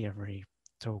nationality, every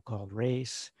so-called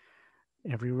race,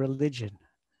 every religion,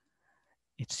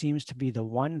 it seems to be the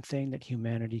one thing that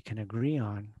humanity can agree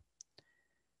on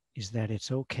is that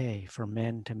it's okay for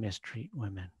men to mistreat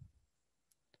women.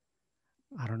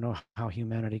 I don't know how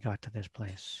humanity got to this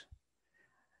place,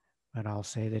 but I'll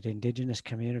say that Indigenous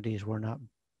communities were not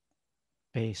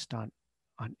based on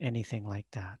anything like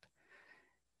that.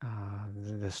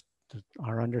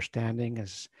 Our understanding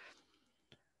is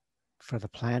for the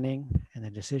planning and the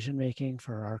decision making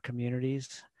for our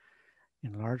communities,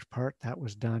 in large part, that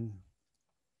was done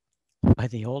by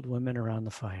the old women around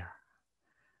the fire.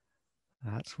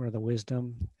 That's where the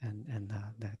wisdom and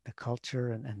the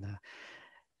culture and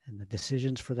the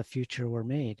decisions for the future were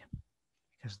made,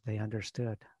 because they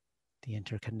understood the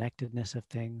interconnectedness of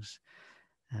things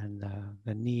and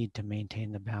the need to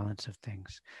maintain the balance of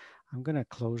things. I'm going to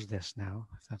close this now,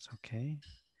 if that's okay.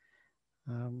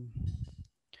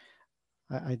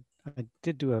 I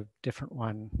did do a different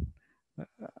one.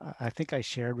 I think I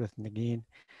shared with Nagin,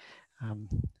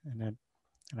 and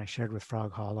I shared with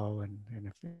Frog Hollow, and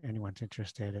if anyone's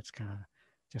interested, it's kind of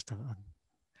just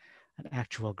an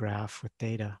actual graph with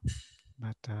data.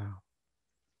 But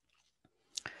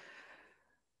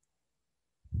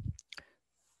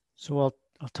so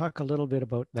I'll talk a little bit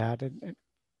about that.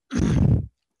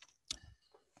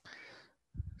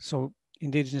 So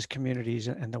Indigenous communities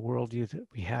and the worldview that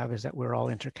we have is that we're all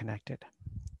interconnected,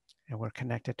 and we're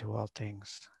connected to all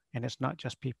things. And it's not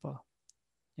just people,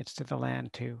 it's to the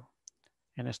land too.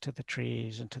 And it's to the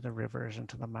trees and to the rivers and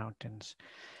to the mountains.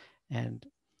 And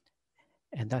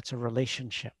that's a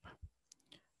relationship.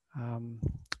 I don't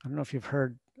know if you've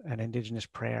heard an Indigenous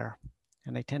prayer,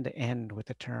 and they tend to end with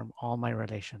the term, all my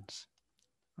relations,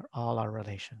 or all our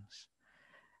relations.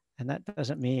 And that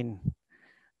doesn't mean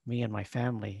me and my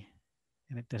family,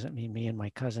 and it doesn't mean me and my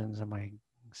cousins and my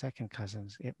second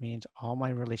cousins. It means all my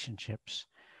relationships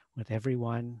with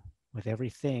everyone, with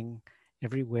everything,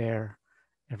 everywhere,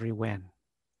 every when.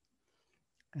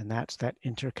 And that's that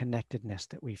interconnectedness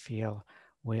that we feel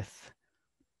with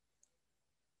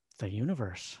the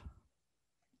universe.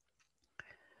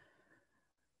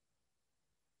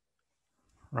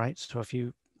 Right? So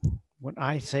when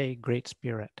I say Great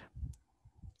Spirit,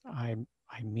 I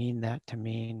mean that to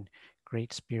mean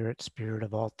Great Spirit, Spirit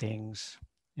of all things,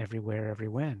 everywhere, every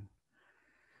when.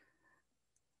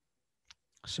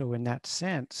 So in that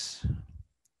sense,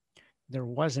 there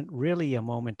wasn't really a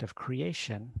moment of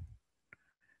creation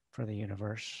for the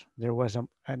universe, there was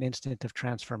an instant of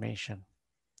transformation.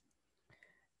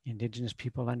 Indigenous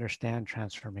people understand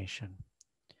transformation,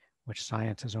 which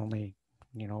science has only,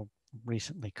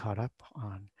 recently caught up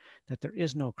on, that there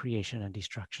is no creation and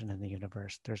destruction in the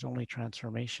universe. There's only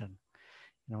transformation.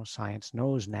 Science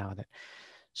knows now that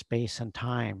space and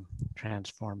time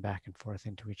transform back and forth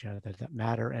into each other, that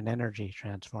matter and energy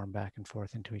transform back and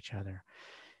forth into each other.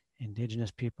 Indigenous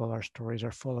people, our stories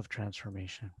are full of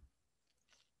transformation.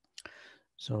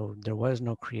 So there was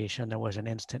no creation. There was an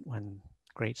instant when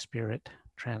Great Spirit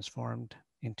transformed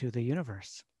into the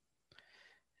universe.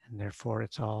 And therefore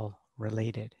it's all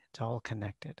related. It's all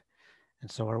connected.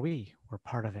 And so are we. We're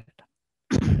part of it.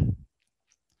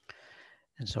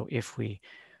 And so if we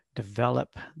develop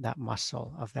that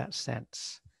muscle of that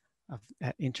sense, of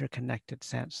that interconnected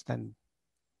sense, then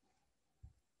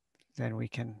we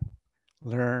can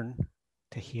learn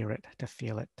to hear it, to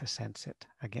feel it, to sense it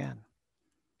again.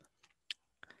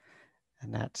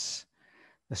 And that's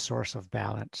the source of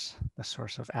balance, the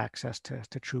source of access to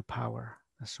true power,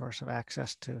 the source of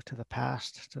access to the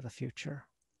past, to the future,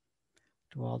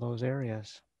 to all those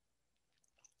areas,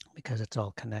 because it's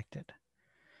all connected.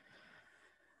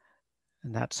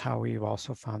 And that's how we've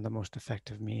also found the most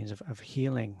effective means of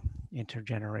healing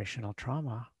intergenerational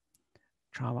trauma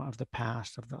of the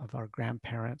past, of our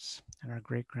grandparents and our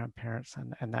great-grandparents,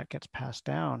 and that gets passed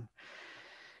down.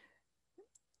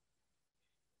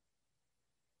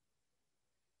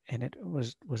 And it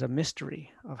was a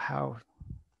mystery of how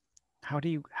do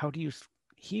you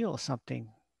heal something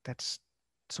that's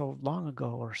so long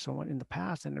ago or so in the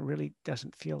past, and it really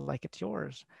doesn't feel like it's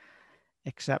yours,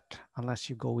 except unless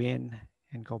you go in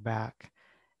and go back,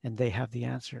 and they have the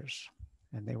answers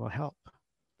and they will help.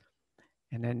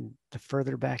 And then the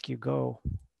further back you go,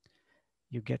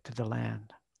 you get to the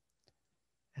land.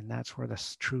 And that's where the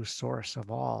true source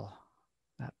of all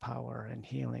that power and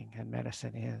healing and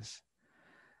medicine is.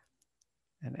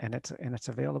 And it's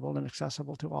available and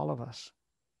accessible to all of us.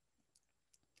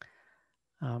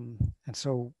 And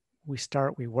so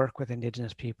we work with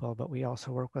Indigenous people, but we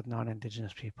also work with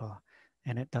non-Indigenous people,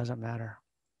 and it doesn't matter.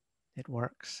 It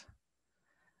works.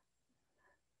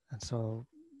 And so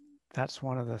that's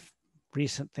one of the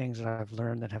recent things that I've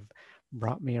learned that have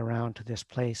brought me around to this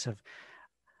place of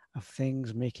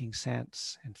things making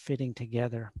sense and fitting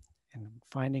together and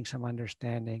finding some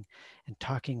understanding and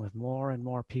talking with more and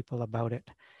more people about it,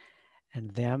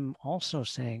 and them also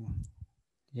saying,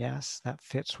 yes, that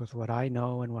fits with what I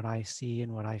know and what I see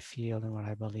and what I feel and what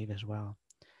I believe as well.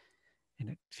 And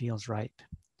it feels right.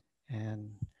 And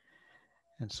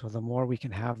so the more we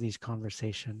can have these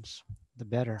conversations, the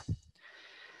better.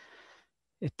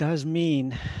 It does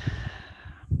mean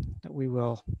that we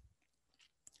will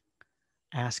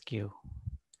ask you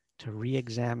to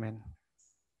re-examine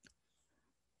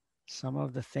some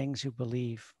of the things you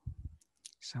believe,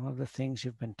 some of the things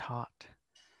you've been taught,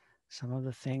 some of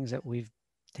the things that we've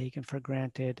taken for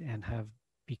granted and have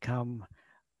become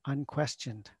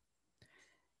unquestioned.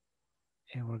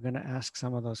 And we're going to ask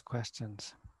some of those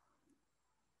questions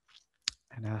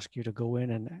and ask you to go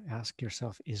in and ask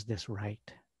yourself, is this right?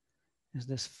 Is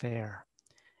this fair?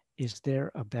 Is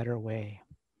there a better way?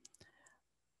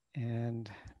 And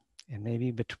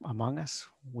maybe among us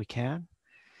we can,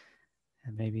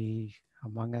 and maybe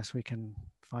among us we can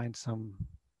find some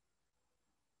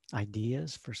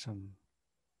ideas for some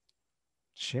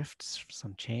shifts,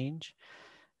 some change,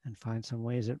 and find some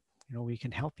ways that we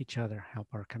can help each other, help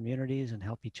our communities and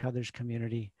help each other's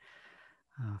community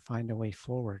find a way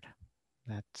forward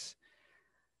that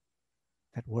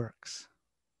works,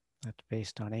 that's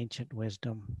based on ancient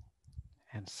wisdom,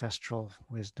 ancestral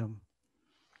wisdom,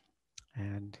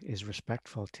 and is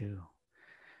respectful to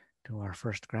our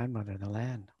first grandmother, the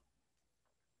land.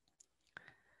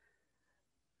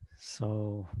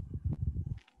 So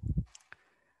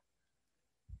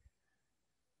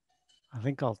I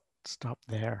think I'll stop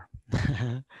there.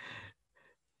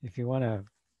 If you want to,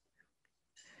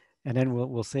 and then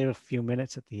we'll save a few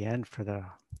minutes at the end for the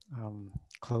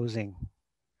closing.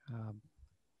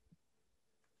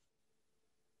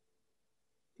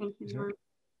 Thank you, Norm.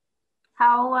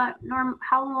 How Norm?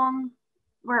 How long?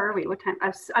 Where are we? What time?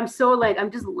 I'm so like,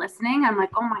 I'm just listening. I'm like,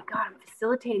 oh my God, I'm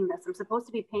facilitating this. I'm supposed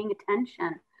to be paying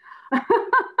attention.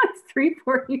 It's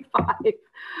 3:45.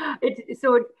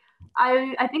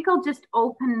 I think I'll just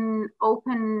open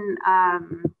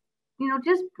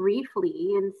just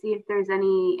briefly and see if there's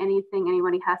anything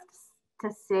anybody has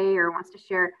to say or wants to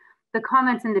share. The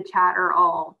comments in the chat are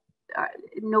all,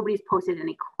 nobody's posted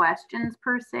any questions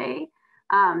per se.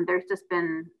 There's just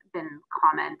been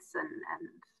comments and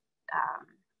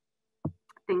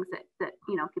things that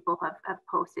you know, people have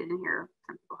posted in here,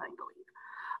 some people having to leave,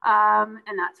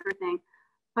 and that sort of thing.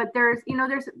 But there's, you know,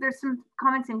 there's some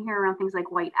comments in here around things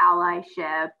like white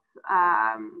allyship,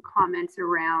 comments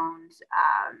around,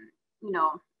 you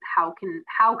know, how can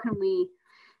we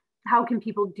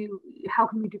do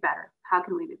better? How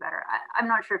can we be better? I'm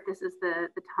not sure if this is the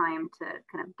time to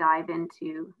kind of dive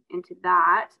into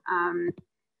that.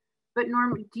 But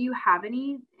Norm, do you have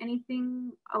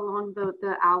anything along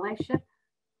the allyship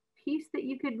piece that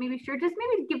you could maybe share? Just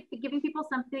maybe giving people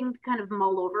something to kind of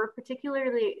mull over,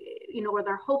 particularly, you know, with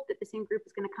our hope that the same group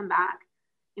is going to come back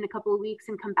in a couple of weeks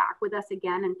and come back with us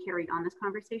again and carry on this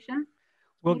conversation.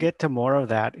 We'll get to more of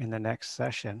that in the next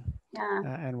session. Yeah.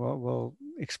 And we'll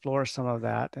explore some of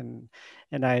that, and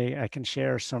I can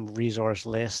share some resource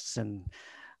lists, and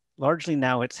largely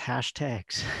now it's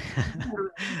hashtags,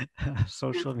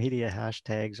 social media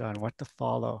hashtags on what to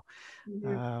follow.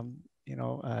 You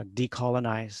know,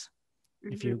 decolonize.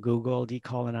 If you Google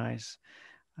decolonize,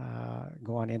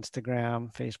 go on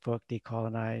Instagram, Facebook,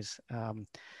 decolonize,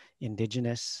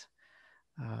 Indigenous,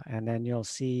 and then you'll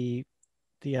see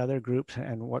the other groups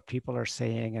and what people are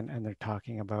saying and they're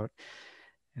talking about.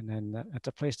 And then that's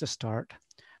a place to start.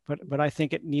 But I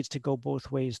think it needs to go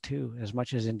both ways too. As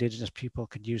much as Indigenous people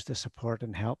could use the support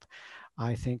and help,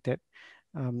 I think that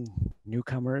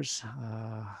newcomers,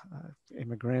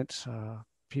 immigrants,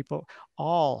 people,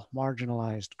 all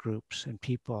marginalized groups and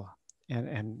people,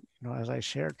 and you know, as I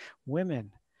shared,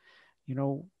 women, you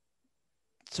know,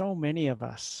 so many of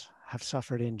us have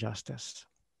suffered injustice,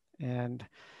 and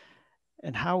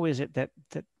how is it that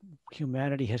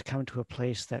humanity has come to a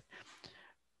place that,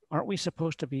 aren't we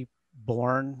supposed to be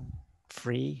born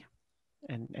free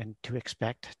and to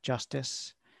expect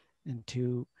justice, and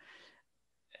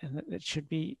it should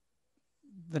be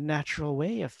the natural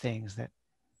way of things,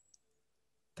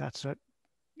 that's what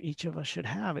each of us should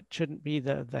have. It shouldn't be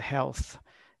the health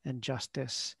and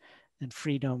justice and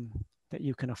freedom that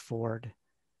you can afford.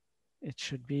 It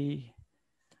should be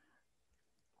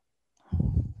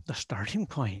the starting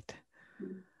point.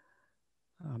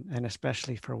 And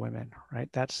especially for women, right?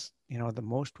 That's, you know, the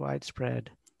most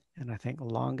widespread and I think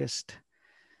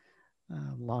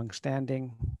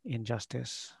long-standing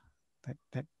injustice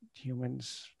that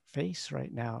humans face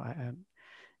right now.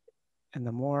 And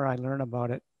the more I learn about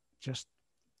it, just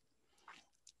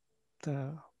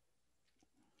the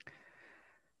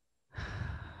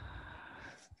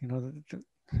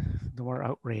more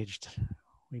outraged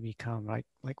we become.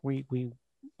 Like we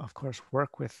of course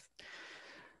work with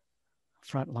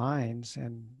front lines,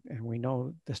 and we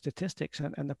know the statistics,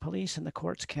 and the police and the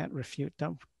courts can't refute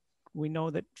them. We know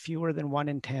that fewer than 1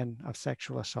 in 10 of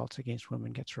sexual assaults against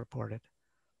women gets reported.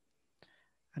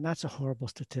 And that's a horrible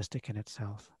statistic in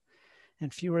itself.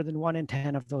 And fewer than 1 in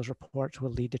 10 of those reports will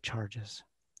lead to charges.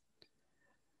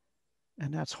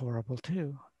 And that's horrible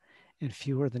too. And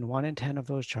fewer than 1 in 10 of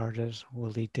those charges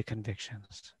will lead to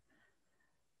convictions.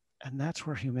 And that's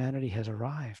where humanity has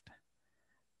arrived.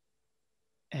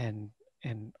 And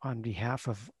on behalf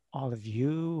of all of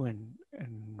you and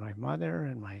my mother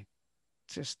and my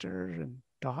sister and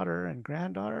daughter and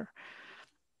granddaughter,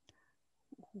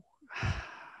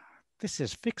 this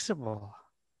is fixable.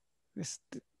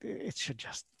 It should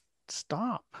just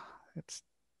stop. It's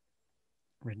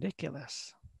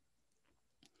ridiculous,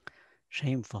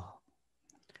 shameful.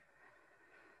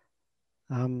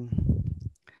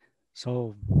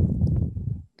 So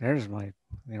there's my,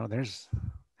 there's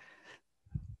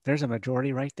a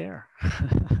majority right there.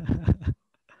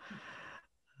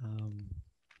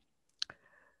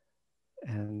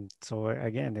 And so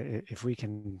again, if we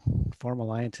can form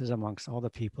alliances amongst all the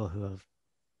people who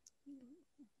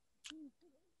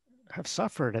have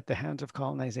suffered at the hands of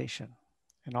colonization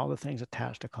and all the things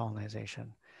attached to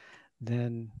colonization,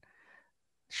 then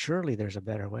surely there's a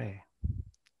better way.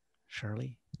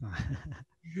 Surely.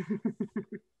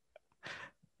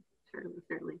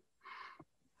 Certainly.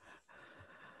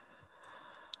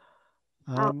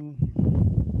 How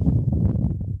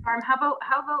about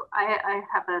I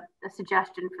have a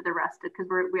suggestion for the rest, because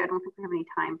I don't think we have any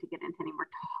time to get into any more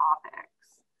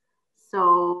topics.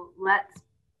 So let's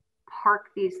park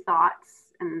these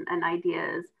thoughts and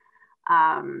ideas.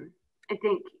 I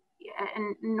think,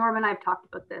 and Norm and I have talked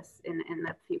about this in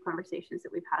the few conversations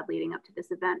that we've had leading up to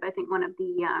this event, but I think one of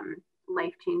the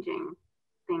life-changing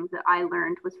things that I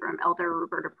learned was from Elder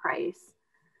Roberta Price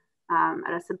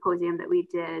at a symposium that we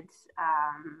did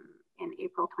in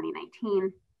April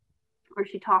 2019, where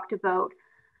she talked about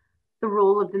the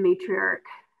role of the matriarch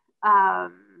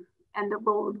and the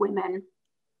role of women,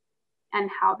 and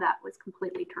how that was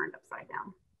completely turned upside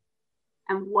down,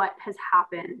 and what has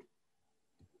happened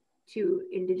to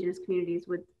Indigenous communities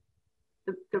with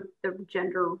the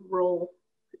gender role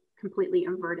completely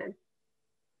inverted.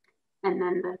 And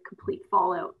then the complete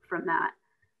fallout from that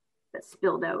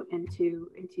spilled out into,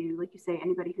 like you say,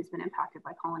 anybody who's been impacted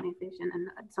by colonization. And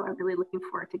so I'm really looking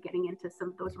forward to getting into some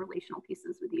of those relational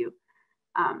pieces with you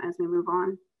as we move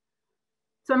on.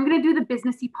 So I'm going to do the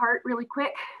businessy part really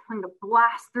quick. I'm going to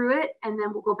blast through it, and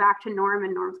then we'll go back to Norm,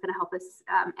 and Norm's going to help us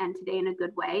end today in a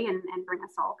good way and bring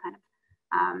us all kind of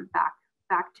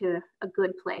back to a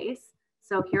good place.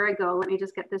 So here I go. Let me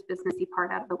just get this businessy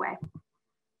part out of the way.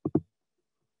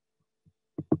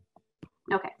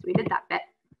 Okay, so we did that bit.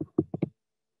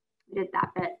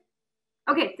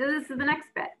 Okay, so this is the next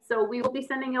bit. So we will be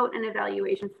sending out an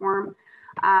evaluation form.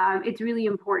 It's really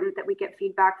important that we get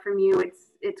feedback from you.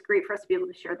 It's great for us to be able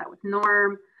to share that with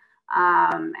Norm.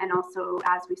 And also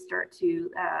as we start to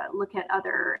look at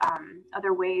other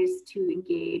ways to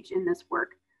engage in this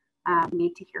work, we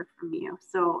need to hear from you.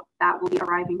 So that will be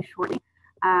arriving shortly.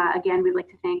 Again, we'd like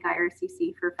to thank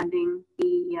IRCC for funding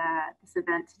this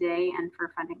event today and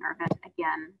for funding our event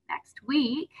again next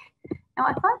week. Now,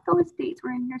 I thought those dates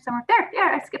were in here somewhere. There,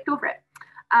 yeah, I skipped over it.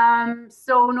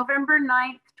 So November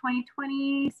 9th,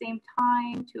 2020, same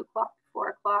time, 2 o'clock to 4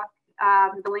 o'clock.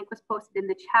 The link was posted in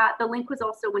the chat. The link was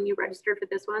also when you registered for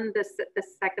this one. The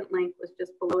second link was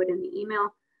just below it in the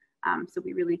email. So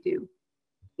we really do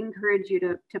encourage you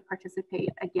to participate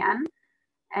again.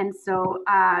 And so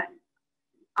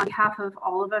on behalf of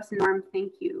all of us, Norm,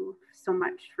 thank you so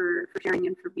much for sharing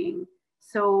and for being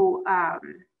so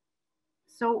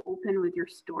so open with your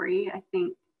story. I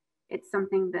think it's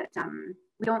something that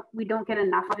we don't get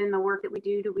enough of in the work that we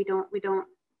do. We don't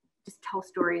just tell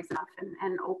stories enough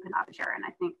and open up and share. And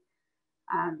I think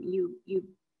you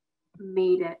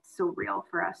made it so real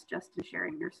for us just in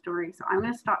sharing your story. So I'm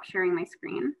going to stop sharing my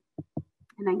screen,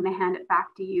 and I'm going to hand it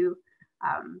back to you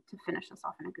to finish us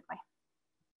off in a good way.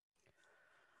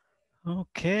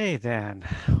 Okay, then.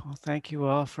 Well, thank you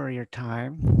all for your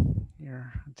time,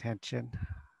 your attention.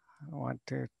 I want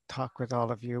to talk with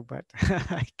all of you, but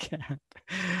I can't.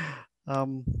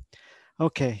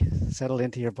 Okay, settle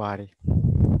into your body.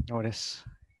 Notice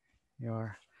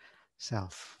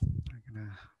yourself. We're going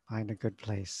to find a good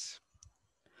place.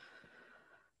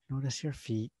 Notice your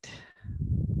feet.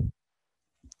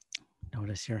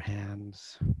 Notice your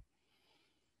hands.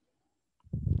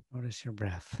 Notice your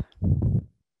breath.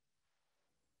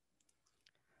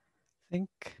 Think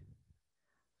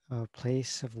of a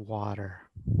place of water.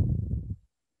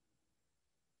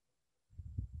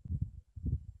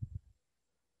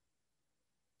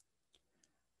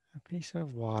 A piece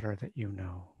of water that you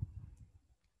know.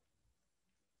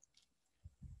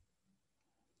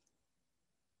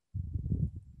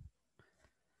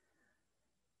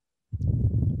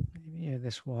 Maybe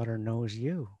this water knows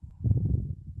you.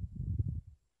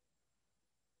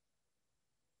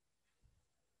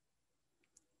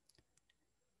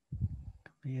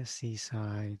 Could be a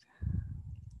seaside,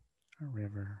 a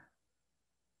river,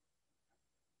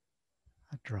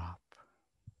 a drop.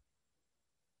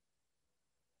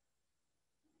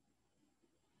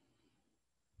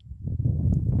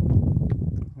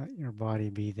 Let your body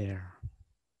be there.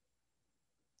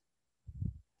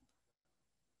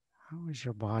 How is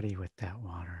your body with that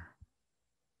water?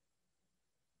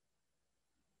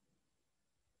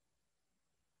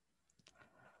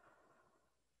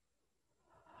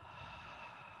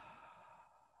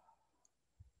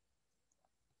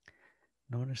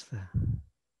 Notice the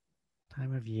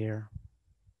time of year,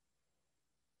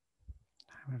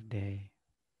 time of day.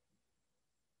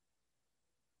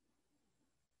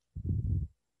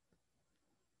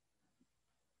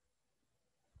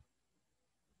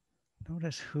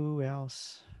 Notice who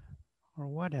else or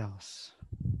what else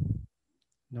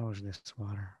knows this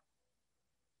water.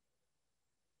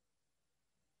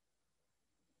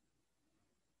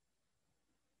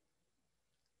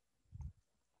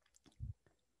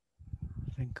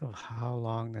 Think of how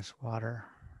long this water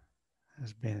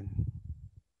has been.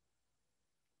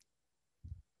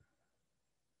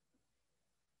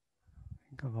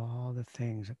 Think of all the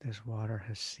things that this water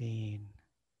has seen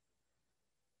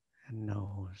and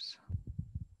knows.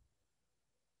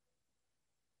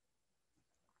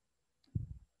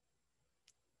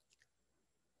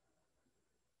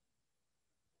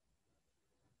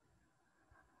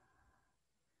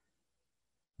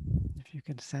 If you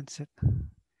can sense it,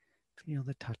 feel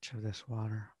the touch of this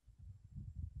water.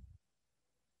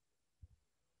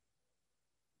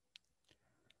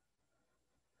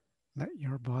 Let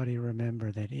your body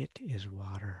remember that it is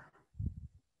water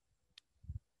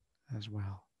as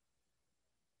well.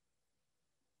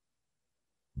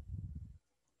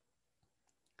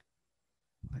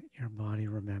 Let your body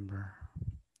remember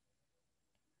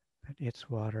that its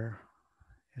water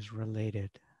is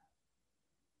related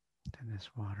to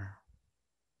this water.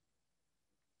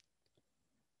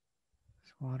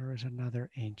 This water is another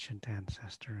ancient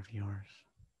ancestor of yours.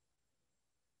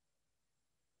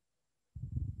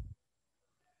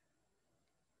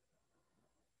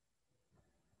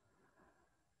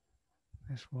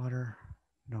 This water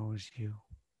knows you,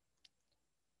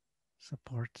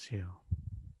 supports you,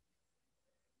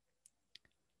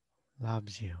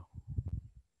 loves you.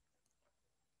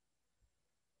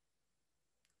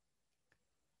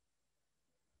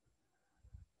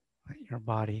 Let your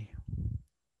body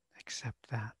accept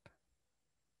that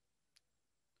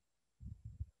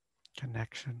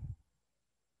connection.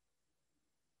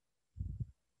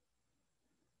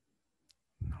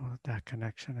 Know that that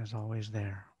connection is always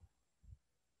there.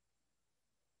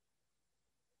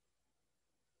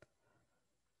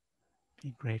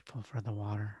 Be grateful for the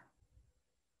water.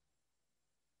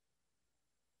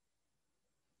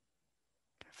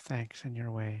 Give thanks in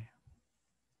your way.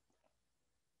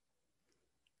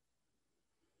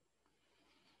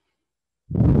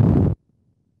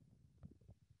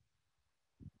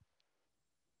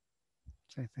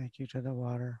 Say thank you to the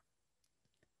water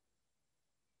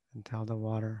and tell the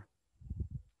water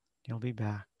you'll be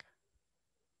back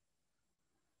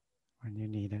when you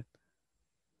need it.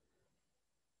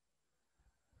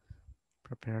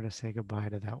 Prepare to say goodbye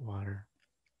to that water.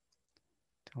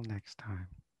 Till next time.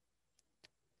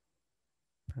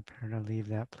 Prepare to leave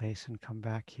that place and come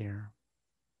back here.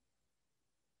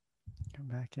 Come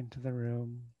back into the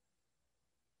room,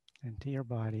 into your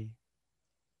body.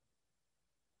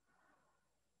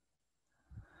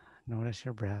 Notice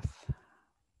your breath,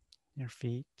 your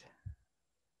feet,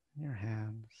 your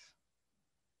hands,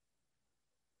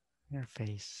 your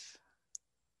face.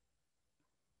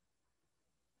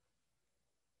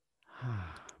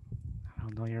 I'll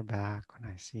know you're back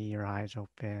when I see your eyes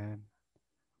open.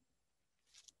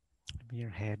 Maybe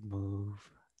your head move.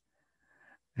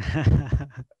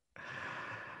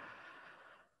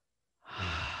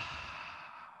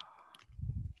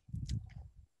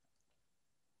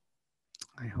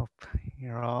 I hope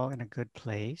you're all in a good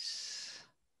place.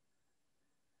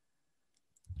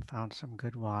 Found some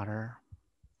good water.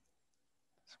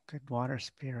 Some good water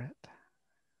spirit.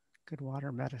 Good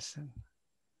water medicine.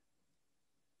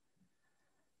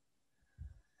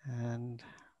 And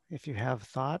if you have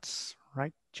thoughts,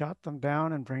 jot them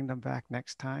down and bring them back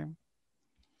next time.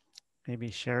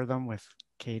 Maybe share them with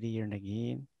Katie or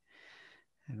Nagin,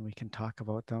 and we can talk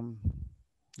about them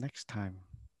next time.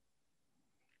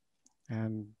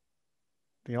 And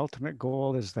the ultimate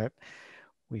goal is that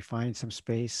we find some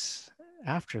space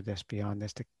after this, beyond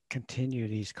this, to continue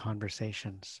these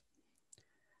conversations,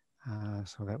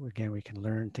 so that again we can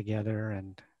learn together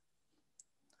and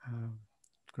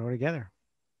grow together.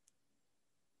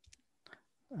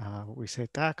 We say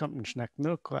takam nshnek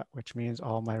nukwa, which means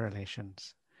all my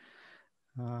relations.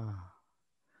 That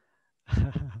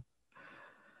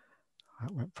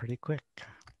went pretty quick.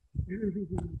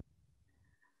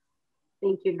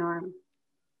 Thank you, Norm.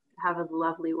 Have a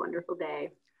lovely, wonderful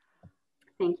day.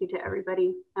 Thank you to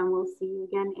everybody, and we'll see you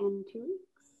again in 2 weeks.